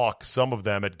to balk. Some of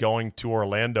them at going to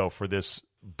Orlando for this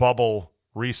bubble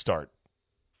restart.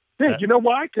 Yeah, you know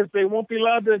why? Because they won't be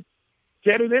allowed to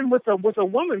get it in with a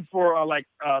woman for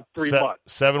 3 months,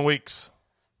 7 weeks.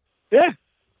 Yeah.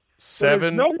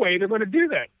 There's no way they're going to do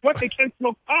that. But they can't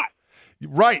smoke pot.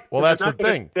 Right. Well, that's the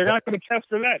thing. They're not going to test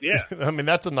for that, yeah. I mean,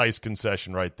 that's a nice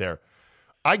concession right there.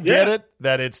 I get it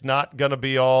that it's not going to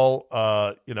be all,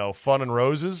 fun and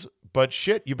roses, but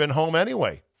shit, you've been home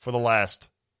anyway for the last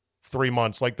 3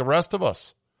 months like the rest of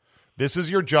us. This is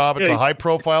your job. It's a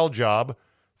high-profile job.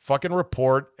 Fucking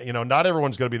report. Not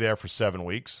everyone's going to be there for 7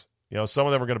 weeks. Some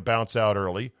of them are going to bounce out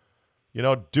early.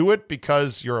 Do it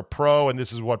because you're a pro, and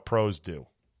this is what pros do.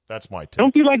 That's my take.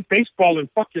 Don't be like baseball and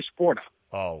fuck your sport up.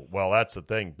 Oh, well, that's the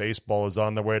thing. Baseball is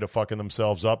on their way to fucking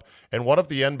themselves up. And what if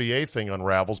the NBA thing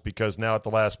unravels because now at the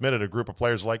last minute a group of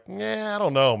players are like, I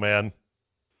don't know, man.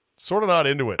 Sort of not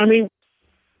into it. I mean,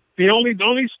 the only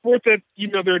sport that,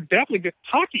 they're definitely good,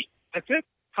 hockey. That's it.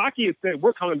 Hockey is that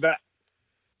we're coming back.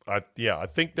 I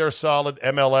think they're solid.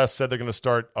 MLS said they're going to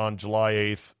start on July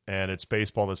 8th, and it's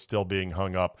baseball that's still being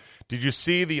hung up. Did you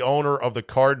see the owner of the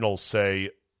Cardinals say,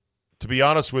 to be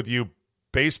honest with you,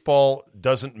 baseball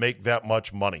doesn't make that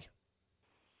much money?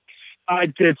 I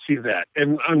did see that.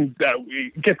 And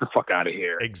get the fuck out of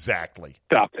here. Exactly.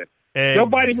 Stop it. Exactly.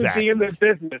 Nobody would be in the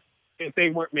business if they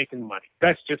weren't making money.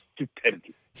 That's just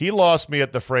stupidity. He lost me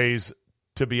at the phrase,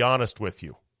 to be honest with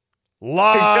you.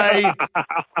 Lie.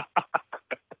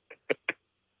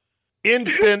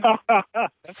 Instant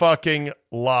fucking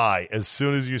lie as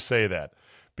soon as you say that.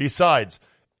 Besides,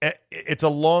 it's a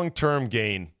long-term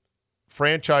gain.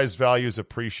 Franchise values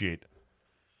appreciate.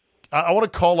 I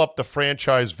want to call up the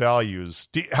franchise values.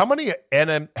 How many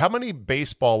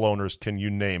baseball owners can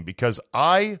you name? Because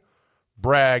I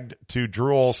bragged to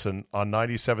Drew Olson on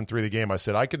 97.3 The Game. I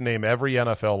said I could name every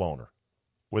NFL owner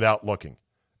without looking.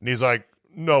 And he's like,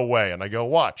 no way. And I go,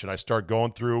 watch. And I start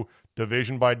going through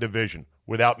division by division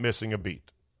without missing a beat.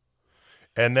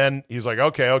 And then he's like,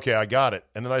 okay, I got it.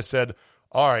 And then I said,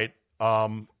 all right,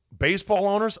 baseball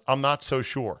owners, I'm not so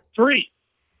sure. 3.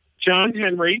 John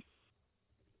Henry.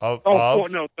 No.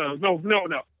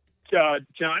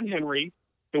 John Henry,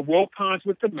 the Wilpons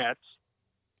with the Mets.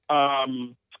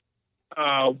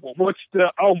 What's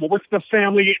the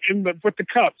family with the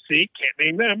Cubs? See, can't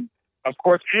name them. Of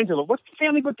course, Angelo. What's the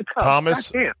family with the Cubs?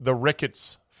 Thomas, the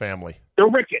Ricketts family. The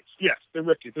Ricketts, yes, the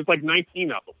Ricketts. There's like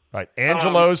 19 of them. Right.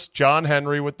 Angelo's John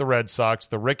Henry with the Red Sox,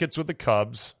 the Ricketts with the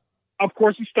Cubs. Of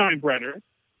course, the Steinbrenner.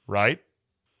 Right.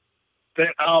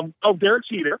 Derek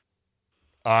Jeter.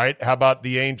 All right. How about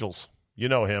the Angels? You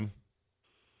know him.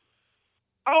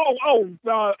 Artie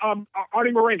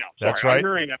Moreno. That's right. Artie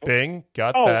Moreno. Bing.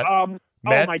 Got that.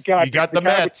 Mets. Oh, my God. You got the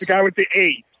Mets. The guy with the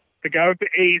A's. Because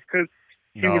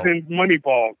he was in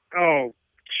Moneyball. Oh,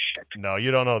 shit. No,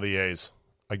 you don't know the A's.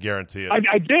 I guarantee it.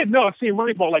 I did. No, I've seen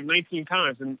Moneyball like 19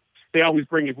 times, and they always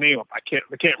bring his name up. I can't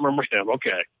remember him.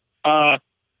 Okay.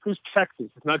 Who's Texas?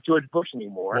 It's not George Bush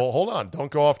anymore. Well, hold on.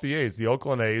 Don't go off the A's. The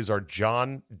Oakland A's are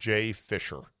John J.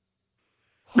 Fisher.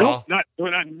 No, not who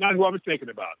I was thinking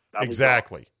about.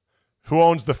 Exactly. Who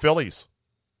owns the Phillies?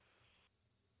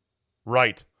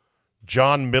 Right.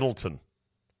 John Middleton.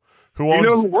 Who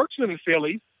works for the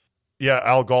Phillies? Yeah,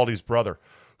 Al Galdi's brother.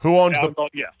 Who owns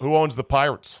the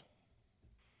Pirates?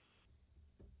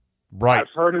 Right. I've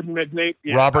heard of him.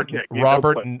 Yeah,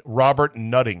 Robert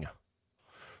Nutting.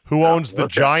 Who owns the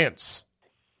Giants?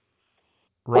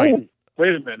 Right. Ooh,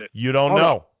 wait a minute. You don't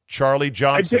know. On. Charlie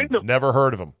Johnson. Never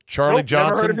heard of him. Johnson.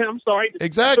 Never heard of him. I'm sorry.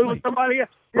 Exactly. Somebody else.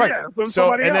 Right. Yeah,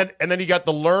 so and then you got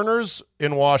the Lerners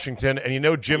in Washington,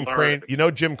 and Jim Crane. You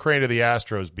know Jim Crane of the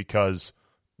Astros because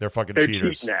they're fucking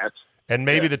cheaters. And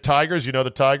maybe the Tigers. You know the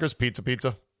Tigers.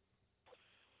 Pizza.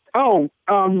 Oh,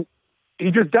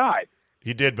 he just died.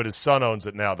 He did, but his son owns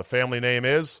it now. The family name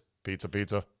is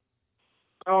Pizza.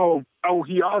 Oh,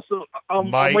 he also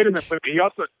Mike. Wait a minute. He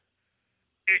also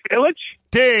Ilitch?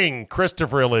 Ding!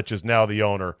 Christopher Ilitch is now the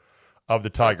owner of the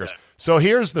Tigers. Okay. So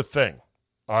here's the thing.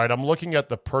 All right, I'm looking at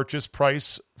the purchase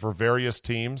price for various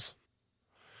teams.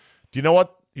 Do you know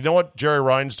what Jerry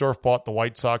Reinsdorf bought the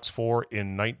White Sox for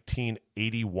in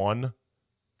 1981?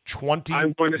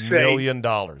 $20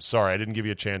 million. Sorry, I didn't give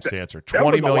you a chance to answer.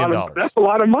 $20 million. That's a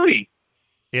lot of money.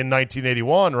 In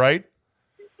 1981, right?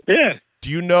 Yeah. Do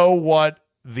you know what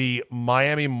the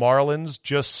Miami Marlins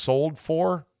just sold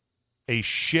for? A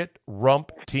shit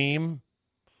rump team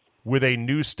with a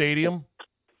new stadium?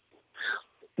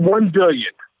 $1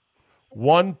 billion.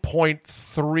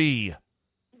 $1.3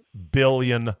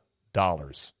 billion.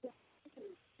 And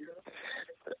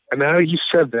now you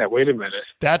said that. Wait a minute.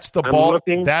 That's the ball.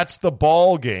 That's the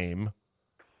ball game.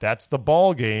 That's the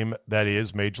ball game that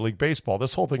is Major League Baseball.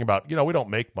 This whole thing about, we don't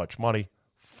make much money.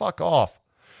 Fuck off.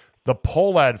 The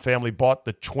Pohlad family bought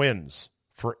the Twins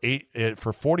for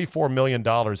 $44 million in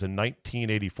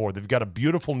 1984. They've got a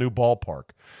beautiful new ballpark.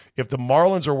 If the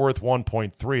Marlins are worth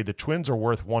 1.3, the Twins are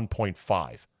worth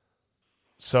 1.5.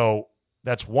 So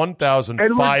that's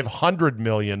 $1,500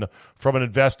 million from an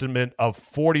investment of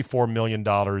 $44 million in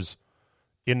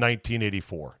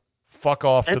 1984. Fuck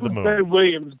off to the moon. Edward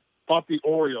Williams bought the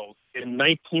Orioles in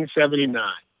 1979.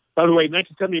 By the way,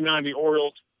 1979, the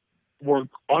Orioles were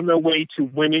on their way to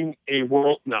being in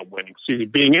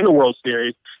the World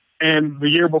Series, and the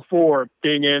year before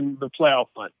being in the playoff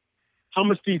hunt. How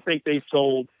much do you think they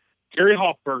sold? Gary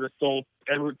Hoffberger sold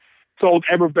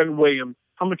Edward Ben Williams.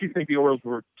 How much do you think the Orioles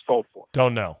were sold for?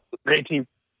 Don't know.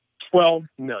 $12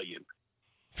 million.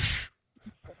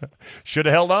 Should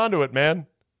have held on to it, man.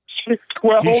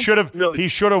 12 He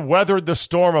should have weathered the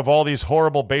storm of all these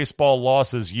horrible baseball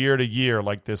losses year to year,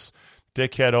 like this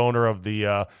dickhead owner of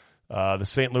the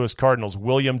St. Louis Cardinals,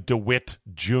 William DeWitt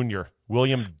Jr.,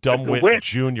 William Dumbwitt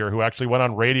Jr., who actually went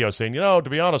on radio saying, to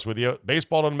be honest with you,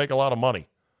 baseball doesn't make a lot of money.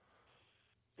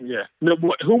 Yeah. No,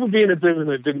 who would be in a business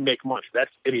that didn't make money?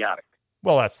 That's idiotic.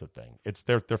 Well, that's the thing.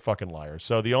 They're fucking liars.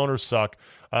 So the owners suck.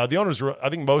 I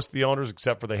think most of the owners,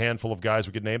 except for the handful of guys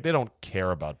we could name, they don't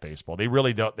care about baseball. They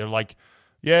really don't. They're like,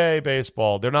 yay,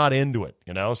 baseball. They're not into it,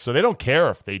 So they don't care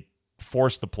if they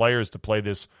force the players to play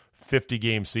this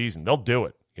 50-game season. They'll do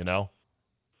it,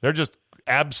 They're just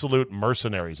absolute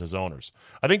mercenaries as owners.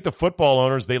 I think the football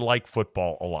owners, they like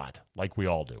football a lot, like we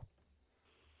all do.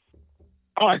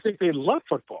 Oh, I think they love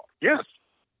football. Yes.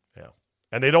 Yeah.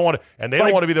 And they don't want to. And they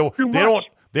don't want to be the.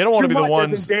 They don't want to be the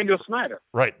ones. Daniel Snyder.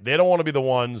 Right. They don't want to be the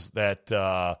ones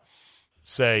that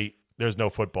say there's no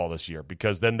football this year,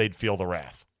 because then they'd feel the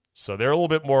wrath. So they're a little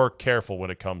bit more careful when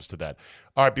it comes to that.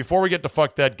 All right. Before we get to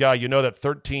fuck that guy, that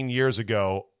 13 years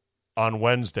ago on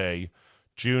Wednesday,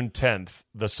 June 10th,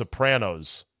 The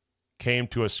Sopranos came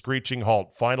to a screeching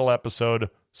halt. Final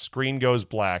episode. Screen goes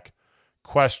black.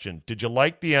 Question: did you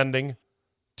like the ending?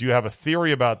 Do you have a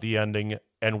theory about the ending?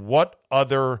 And what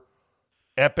other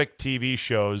epic TV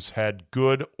shows had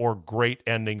good or great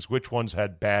endings? Which ones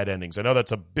had bad endings? I know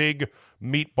that's a big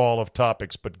meatball of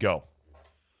topics, but go.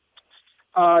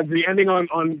 The ending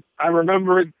on I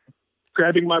remember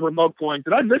grabbing my remote going,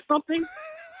 did I miss something?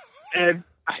 and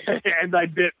I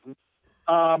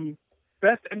didn't.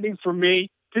 Best ending for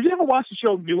me. Did you ever watch the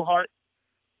show Newhart?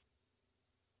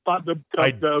 The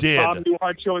did. Bob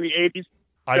Newhart show in the 80s?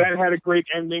 That had a great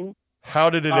ending. How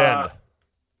did it end?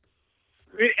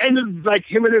 It ended like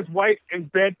him and his wife in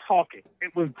bed talking.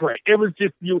 It was great. It was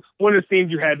just one of the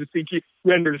scenes you had to see. You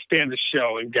understand the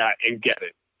show and get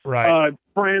it. Right.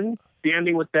 Friends, the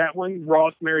ending with that one.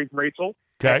 Ross marries Rachel.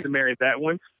 Okay. Had to marry that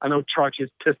one. I know Charch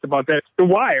is pissed about that. The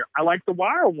Wire. I like the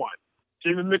Wire one.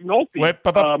 Jimmy McNulty. Wait,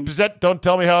 don't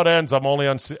tell me how it ends. I'm only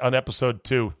on episode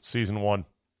 2, season 1.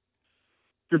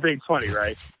 You're being funny,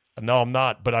 right? No, I'm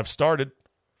not. But I've started.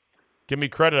 Give me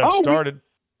credit. I've started.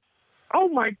 Oh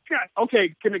my God!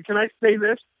 Okay, can I say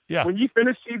this? Yeah. When you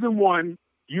finish season 1,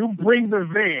 you bring the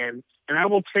van, and I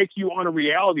will take you on a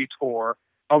reality tour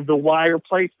of the Wire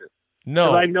places.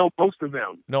 No, I know most of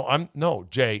them. No,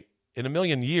 Jay. In a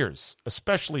million years,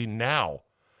 especially now,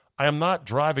 I am not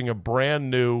driving a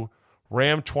brand new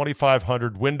Ram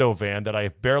 2500 window van that I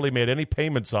have barely made any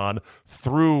payments on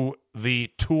through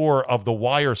the tour of the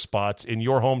Wire spots in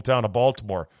your hometown of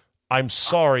Baltimore. I'm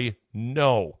sorry,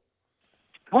 no.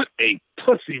 What a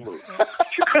pussy move.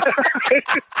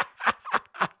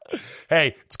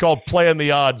 Hey, it's called playing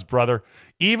the odds, brother.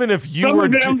 Even if you were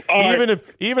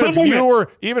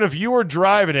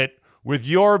driving it with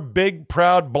your big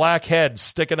proud black head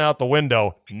sticking out the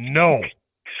window, no.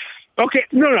 Okay,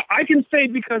 no, I can say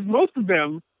because most of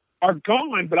them are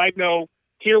gone, but I know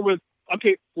here with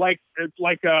like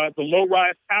the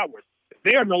low-rise towers,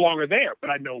 they are no longer there, but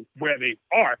I know where they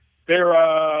are.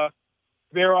 They're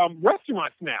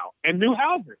restaurants now and new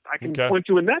houses. I can point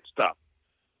you in that stuff.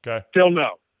 Okay. Still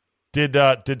no. Did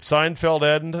Seinfeld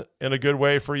end in a good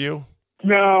way for you?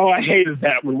 No, I hated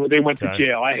that one when they went to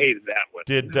jail. I hated that one.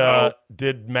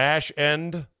 Did MASH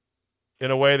end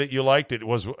in a way that you liked? It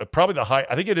was probably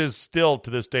I think it is still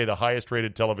to this day the highest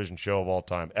rated television show of all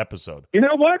time episode. You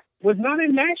know what? Was not a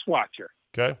MASH watcher.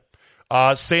 Okay.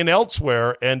 St.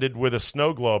 Elsewhere ended with a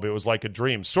snow globe. It was like a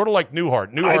dream, sort of like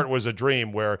Newhart. Newhart was a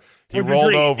dream where he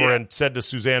rolled over and said to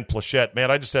Suzanne Plachette,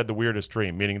 "Man, I just had the weirdest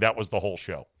dream," meaning that was the whole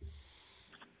show.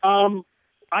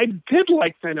 I did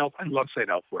like St. Elsewhere. I love St.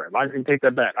 Elsewhere. I can take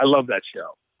that back. I love that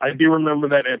show. I do remember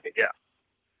that ending, yeah.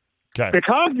 Okay. The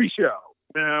Cosby Show,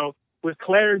 now, with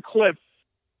Claire and Cliff,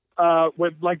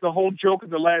 with like the whole joke of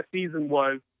the last season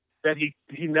was that he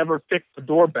never fixed the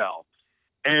doorbell.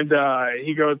 And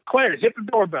he goes, "Claire, hit the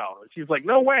doorbell." And she's like,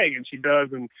 "No way." And she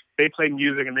does, and they play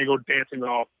music, and they go dancing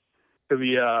off to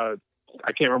the,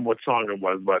 I can't remember what song it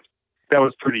was, but that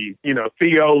was pretty,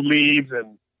 Theo leaves,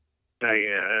 and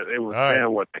It was All right.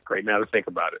 man, what that great now to think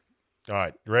about it. All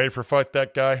right. You ready for Fuck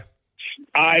That Guy?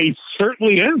 I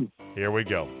certainly am. Here we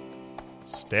go.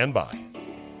 Stand by.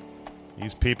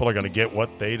 These people are going to get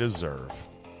what they deserve.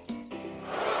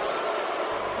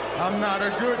 I'm not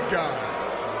a good guy.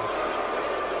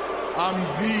 I'm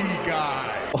the guy.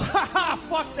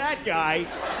 Fuck that guy.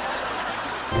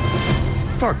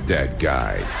 Fuck that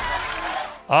guy.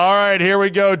 All right, here we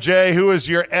go, Jay. Who is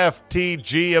your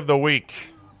FTG of the week?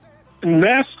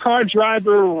 NASCAR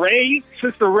driver Ray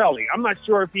Cicerelli. I'm not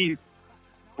sure if he's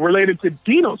related to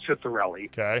Dino Cicerelli,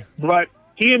 Okay. but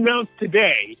he announced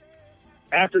today,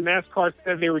 after NASCAR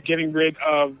said they were getting rid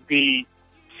of the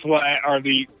flag or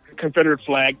the Confederate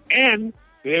flag, and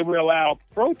they would allow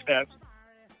protests,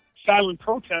 silent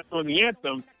protests on the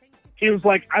anthem. He was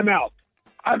like, I'm out.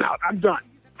 I'm done.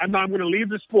 I'm going to leave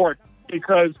the sport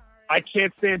because I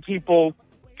can't stand people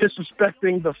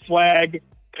disrespecting the flag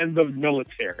and the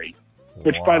military.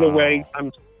 Which, by the way,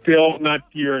 I'm still not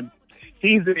here.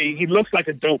 He looks like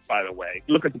a dope, by the way.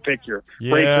 Look at the picture.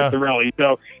 Yeah. Ray Cicerelli.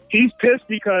 So he's pissed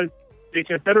because the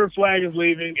Confederate flag is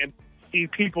leaving and see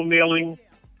people kneeling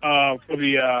for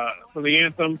the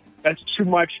anthem. That's too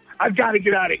much. I've got to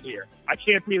get out of here. I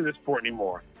can't be in this sport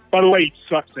anymore. By the way, he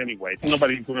sucks anyway. So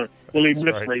nobody's going to really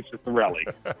miss right. Ray Cicerelli.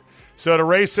 So to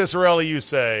Ray Cicerelli, you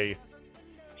say,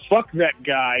 Fuck that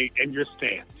guy and your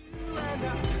stance.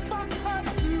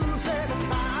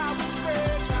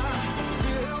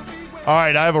 all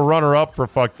right, I have a runner-up for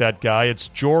Fuck That Guy. It's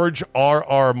George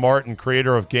R.R. Martin,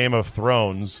 creator of Game of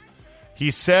Thrones.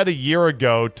 He said a year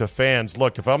ago to fans,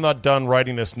 look, if I'm not done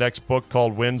writing this next book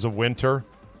called Winds of Winter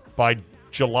by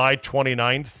July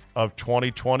 29th of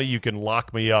 2020, you can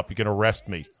lock me up. You can arrest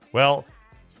me. Well,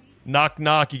 knock,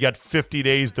 knock, you got 50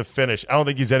 days to finish. I don't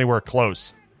think he's anywhere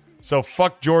close. So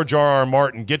fuck George R.R.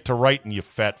 Martin. Get to writing, you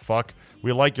fat fuck.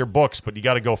 We like your books, but you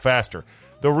got to go faster.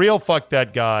 The real Fuck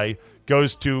That Guy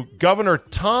goes to Governor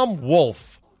Tom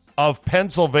Wolf of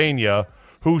Pennsylvania,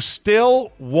 who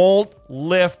still won't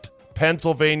lift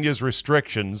Pennsylvania's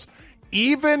restrictions.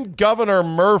 Even Governor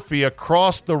Murphy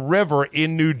across the river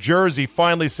in New Jersey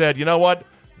finally said, you know what?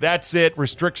 That's it.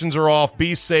 Restrictions are off.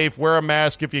 Be safe. Wear a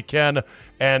mask if you can.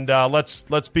 And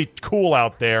let's be cool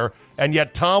out there. And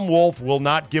yet Tom Wolf will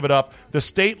not give it up. The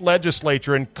state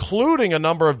legislature, including a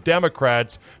number of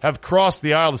Democrats, have crossed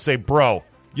the aisle to say, bro,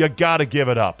 you got to give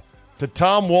it up. To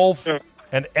Tom Wolf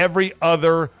and every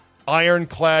other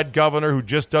ironclad governor who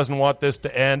just doesn't want this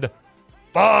to end,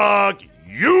 fuck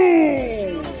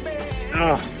you!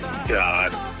 Oh,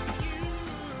 God.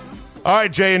 All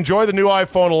right, Jay, enjoy the new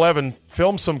iPhone 11.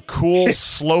 Film some cool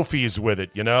slofies with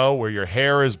it, you know, where your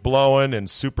hair is blowing in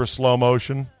super slow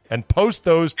motion, and post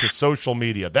those to social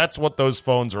media. That's what those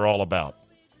phones are all about.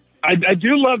 I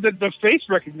do love the face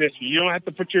recognition. You don't have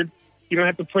to put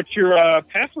your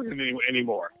password in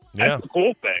anymore. Yeah. That's the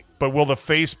cool thing. But will the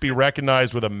face be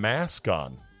recognized with a mask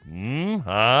on?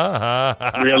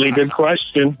 Really good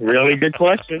question. Really good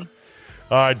question.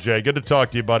 All right, Jay, good to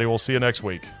talk to you, buddy. We'll see you next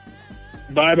week.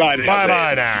 Bye-bye now.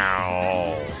 Bye-bye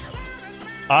now.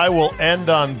 I will end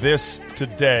on this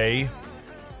today.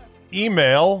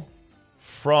 Email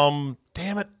from,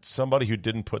 damn it, somebody who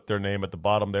didn't put their name at the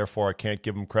bottom. Therefore, I can't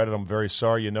give them credit. I'm very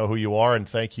sorry. You know who you are, and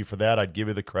thank you for that. I'd give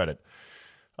you the credit.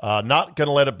 Not going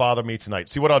to let it bother me tonight.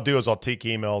 See, what I'll do is I'll take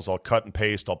emails, I'll cut and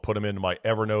paste, I'll put them into my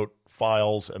Evernote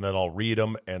files, and then I'll read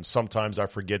them, and sometimes I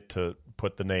forget to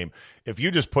put the name. If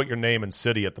you just put your name and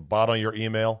city at the bottom of your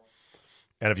email,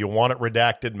 and if you want it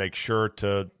redacted, make sure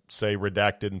to say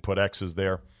redacted and put X's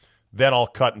there, then I'll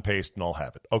cut and paste and I'll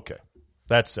have it. Okay,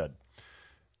 that said,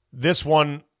 this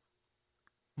one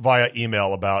via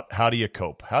email about how do you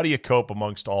cope? How do you cope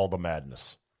amongst all the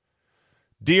madness?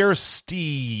 Dear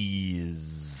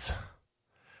Steez,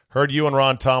 heard you and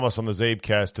Ron Thomas on the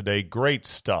CzabeCast today. Great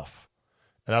stuff.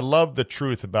 And I love the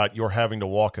truth about your having to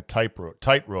walk a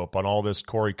tightrope on all this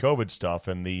Corey COVID stuff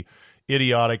and the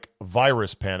idiotic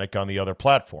virus panic on the other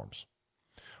platforms.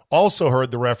 Also heard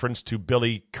the reference to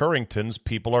Billy Currington's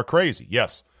People Are Crazy.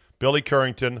 Yes, Billy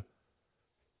Currington,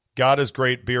 God is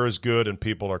great, beer is good, and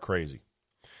people are crazy.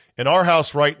 In our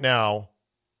house right now,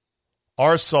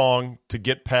 our song, To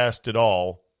Get Past It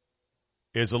All,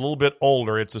 is a little bit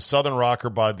older. It's a Southern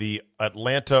rocker by the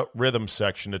Atlanta Rhythm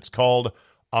Section. It's called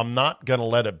I'm Not Gonna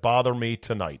Let It Bother Me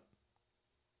Tonight.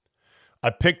 I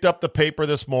picked up the paper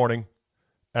this morning,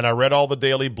 and I read all the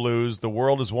daily blues. The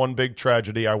world is one big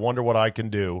tragedy. I wonder what I can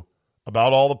do.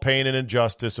 About all the pain and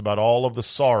injustice, about all of the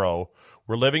sorrow.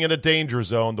 We're living in a danger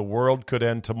zone. The world could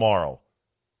end tomorrow.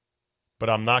 But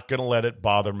I'm not going to let it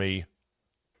bother me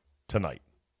tonight.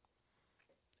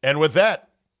 And with that,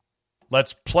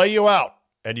 let's play you out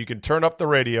and you can turn up the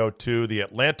radio to the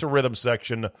Atlanta Rhythm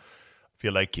section. If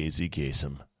you like Casey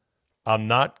Kasem, I'm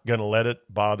not going to let it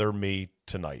bother me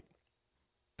tonight.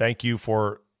 Thank you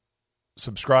for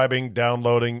subscribing,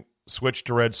 downloading, switch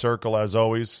to Red Circle as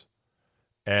always.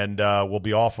 And we'll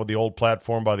be off of the old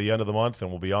platform by the end of the month, and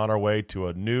we'll be on our way to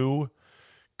a new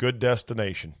good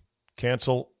destination.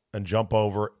 Cancel and jump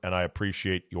over, and I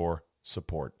appreciate your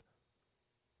support.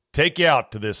 Take you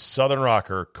out to this Southern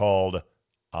rocker called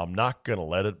I'm Not Gonna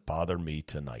Let It Bother Me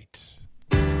Tonight.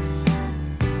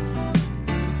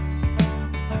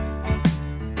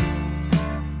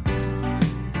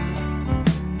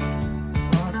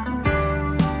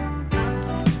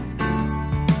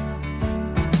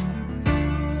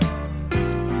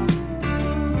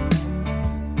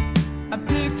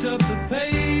 Up the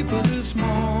paper this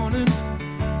morning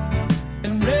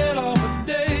and read all the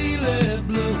daily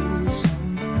blues.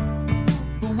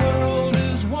 The world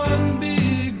is one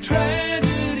big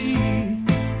tragedy.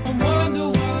 I wonder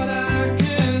what I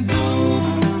can do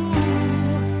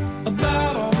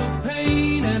about all the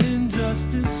pain and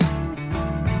injustice,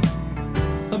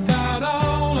 about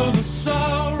all of the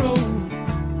sorrow.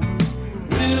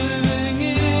 We're living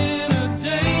in a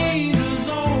danger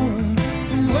zone.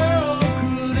 The world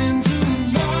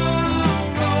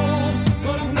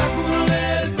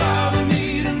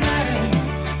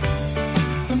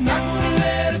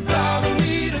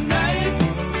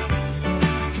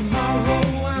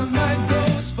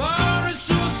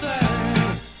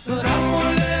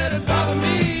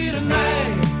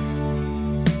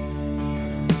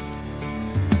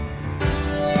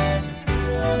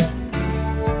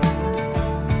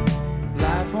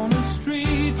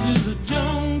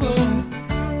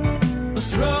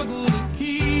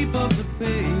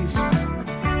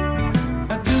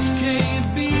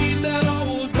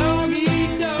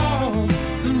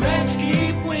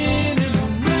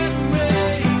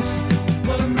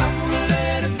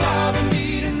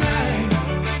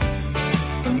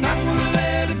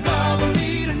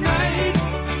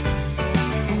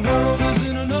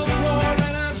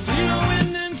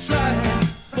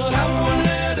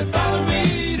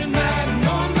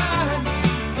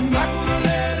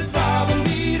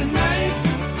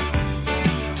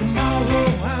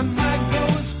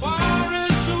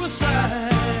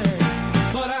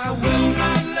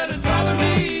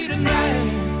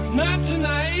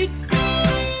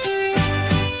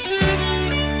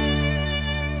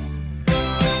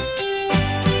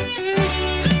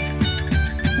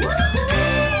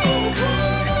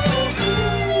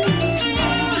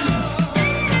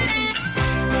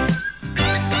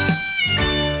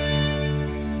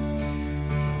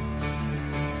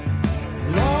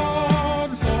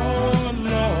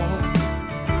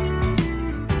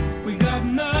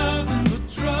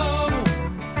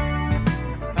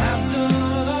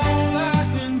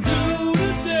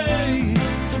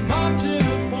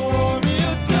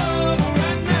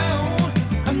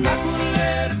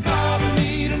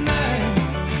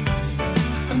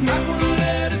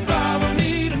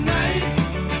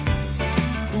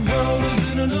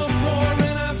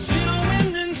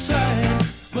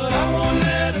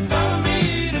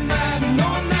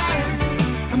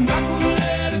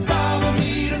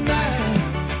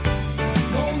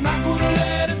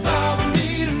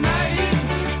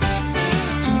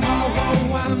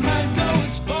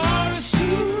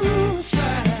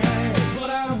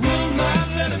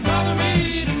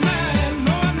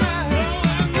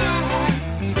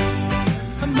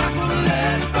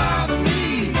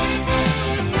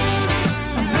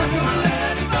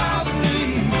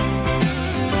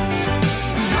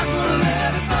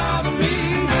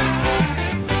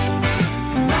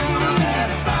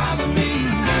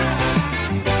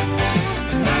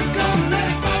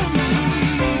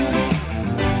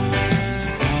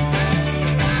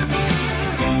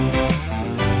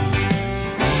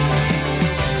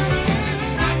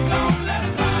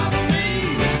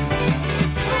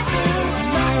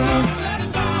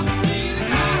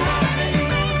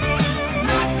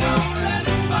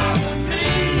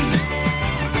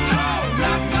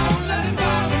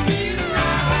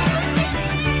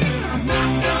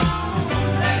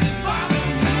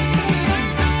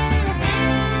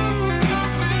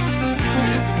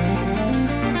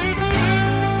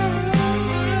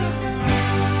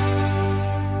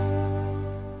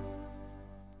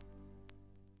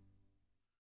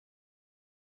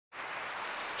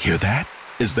Hear that?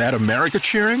 Is that America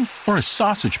cheering or a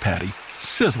sausage patty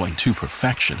sizzling to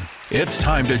perfection. It's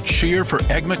time to cheer for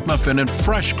Egg McMuffin and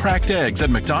fresh cracked eggs at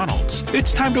McDonald's.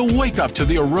 It's time to wake up to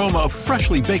the aroma of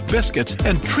freshly baked biscuits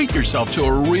and treat yourself to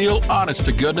a real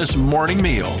honest-to-goodness morning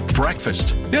meal.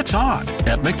 Breakfast, it's on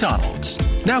at McDonald's.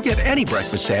 Now get any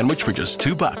breakfast sandwich for just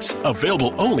 $2.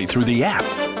 Available only through the app.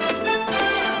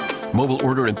 Mobile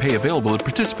order and pay available at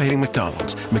participating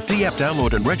McDonald's. McD app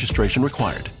download and registration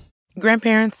required.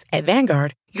 Grandparents, at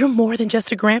Vanguard, you're more than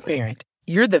just a grandparent.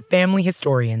 You're the family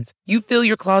historians. You fill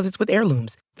your closets with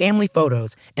heirlooms, family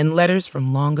photos, and letters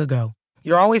from long ago.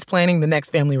 You're always planning the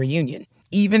next family reunion,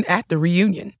 even at the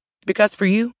reunion. Because for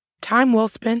you, time well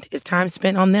spent is time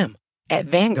spent on them. At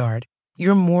Vanguard,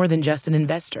 you're more than just an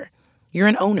investor. You're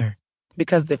an owner.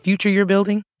 Because the future you're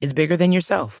building is bigger than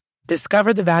yourself.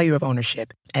 Discover the value of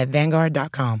ownership at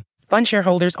Vanguard.com. Fund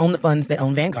shareholders own the funds that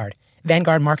own Vanguard.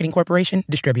 Vanguard Marketing Corporation,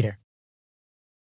 distributor.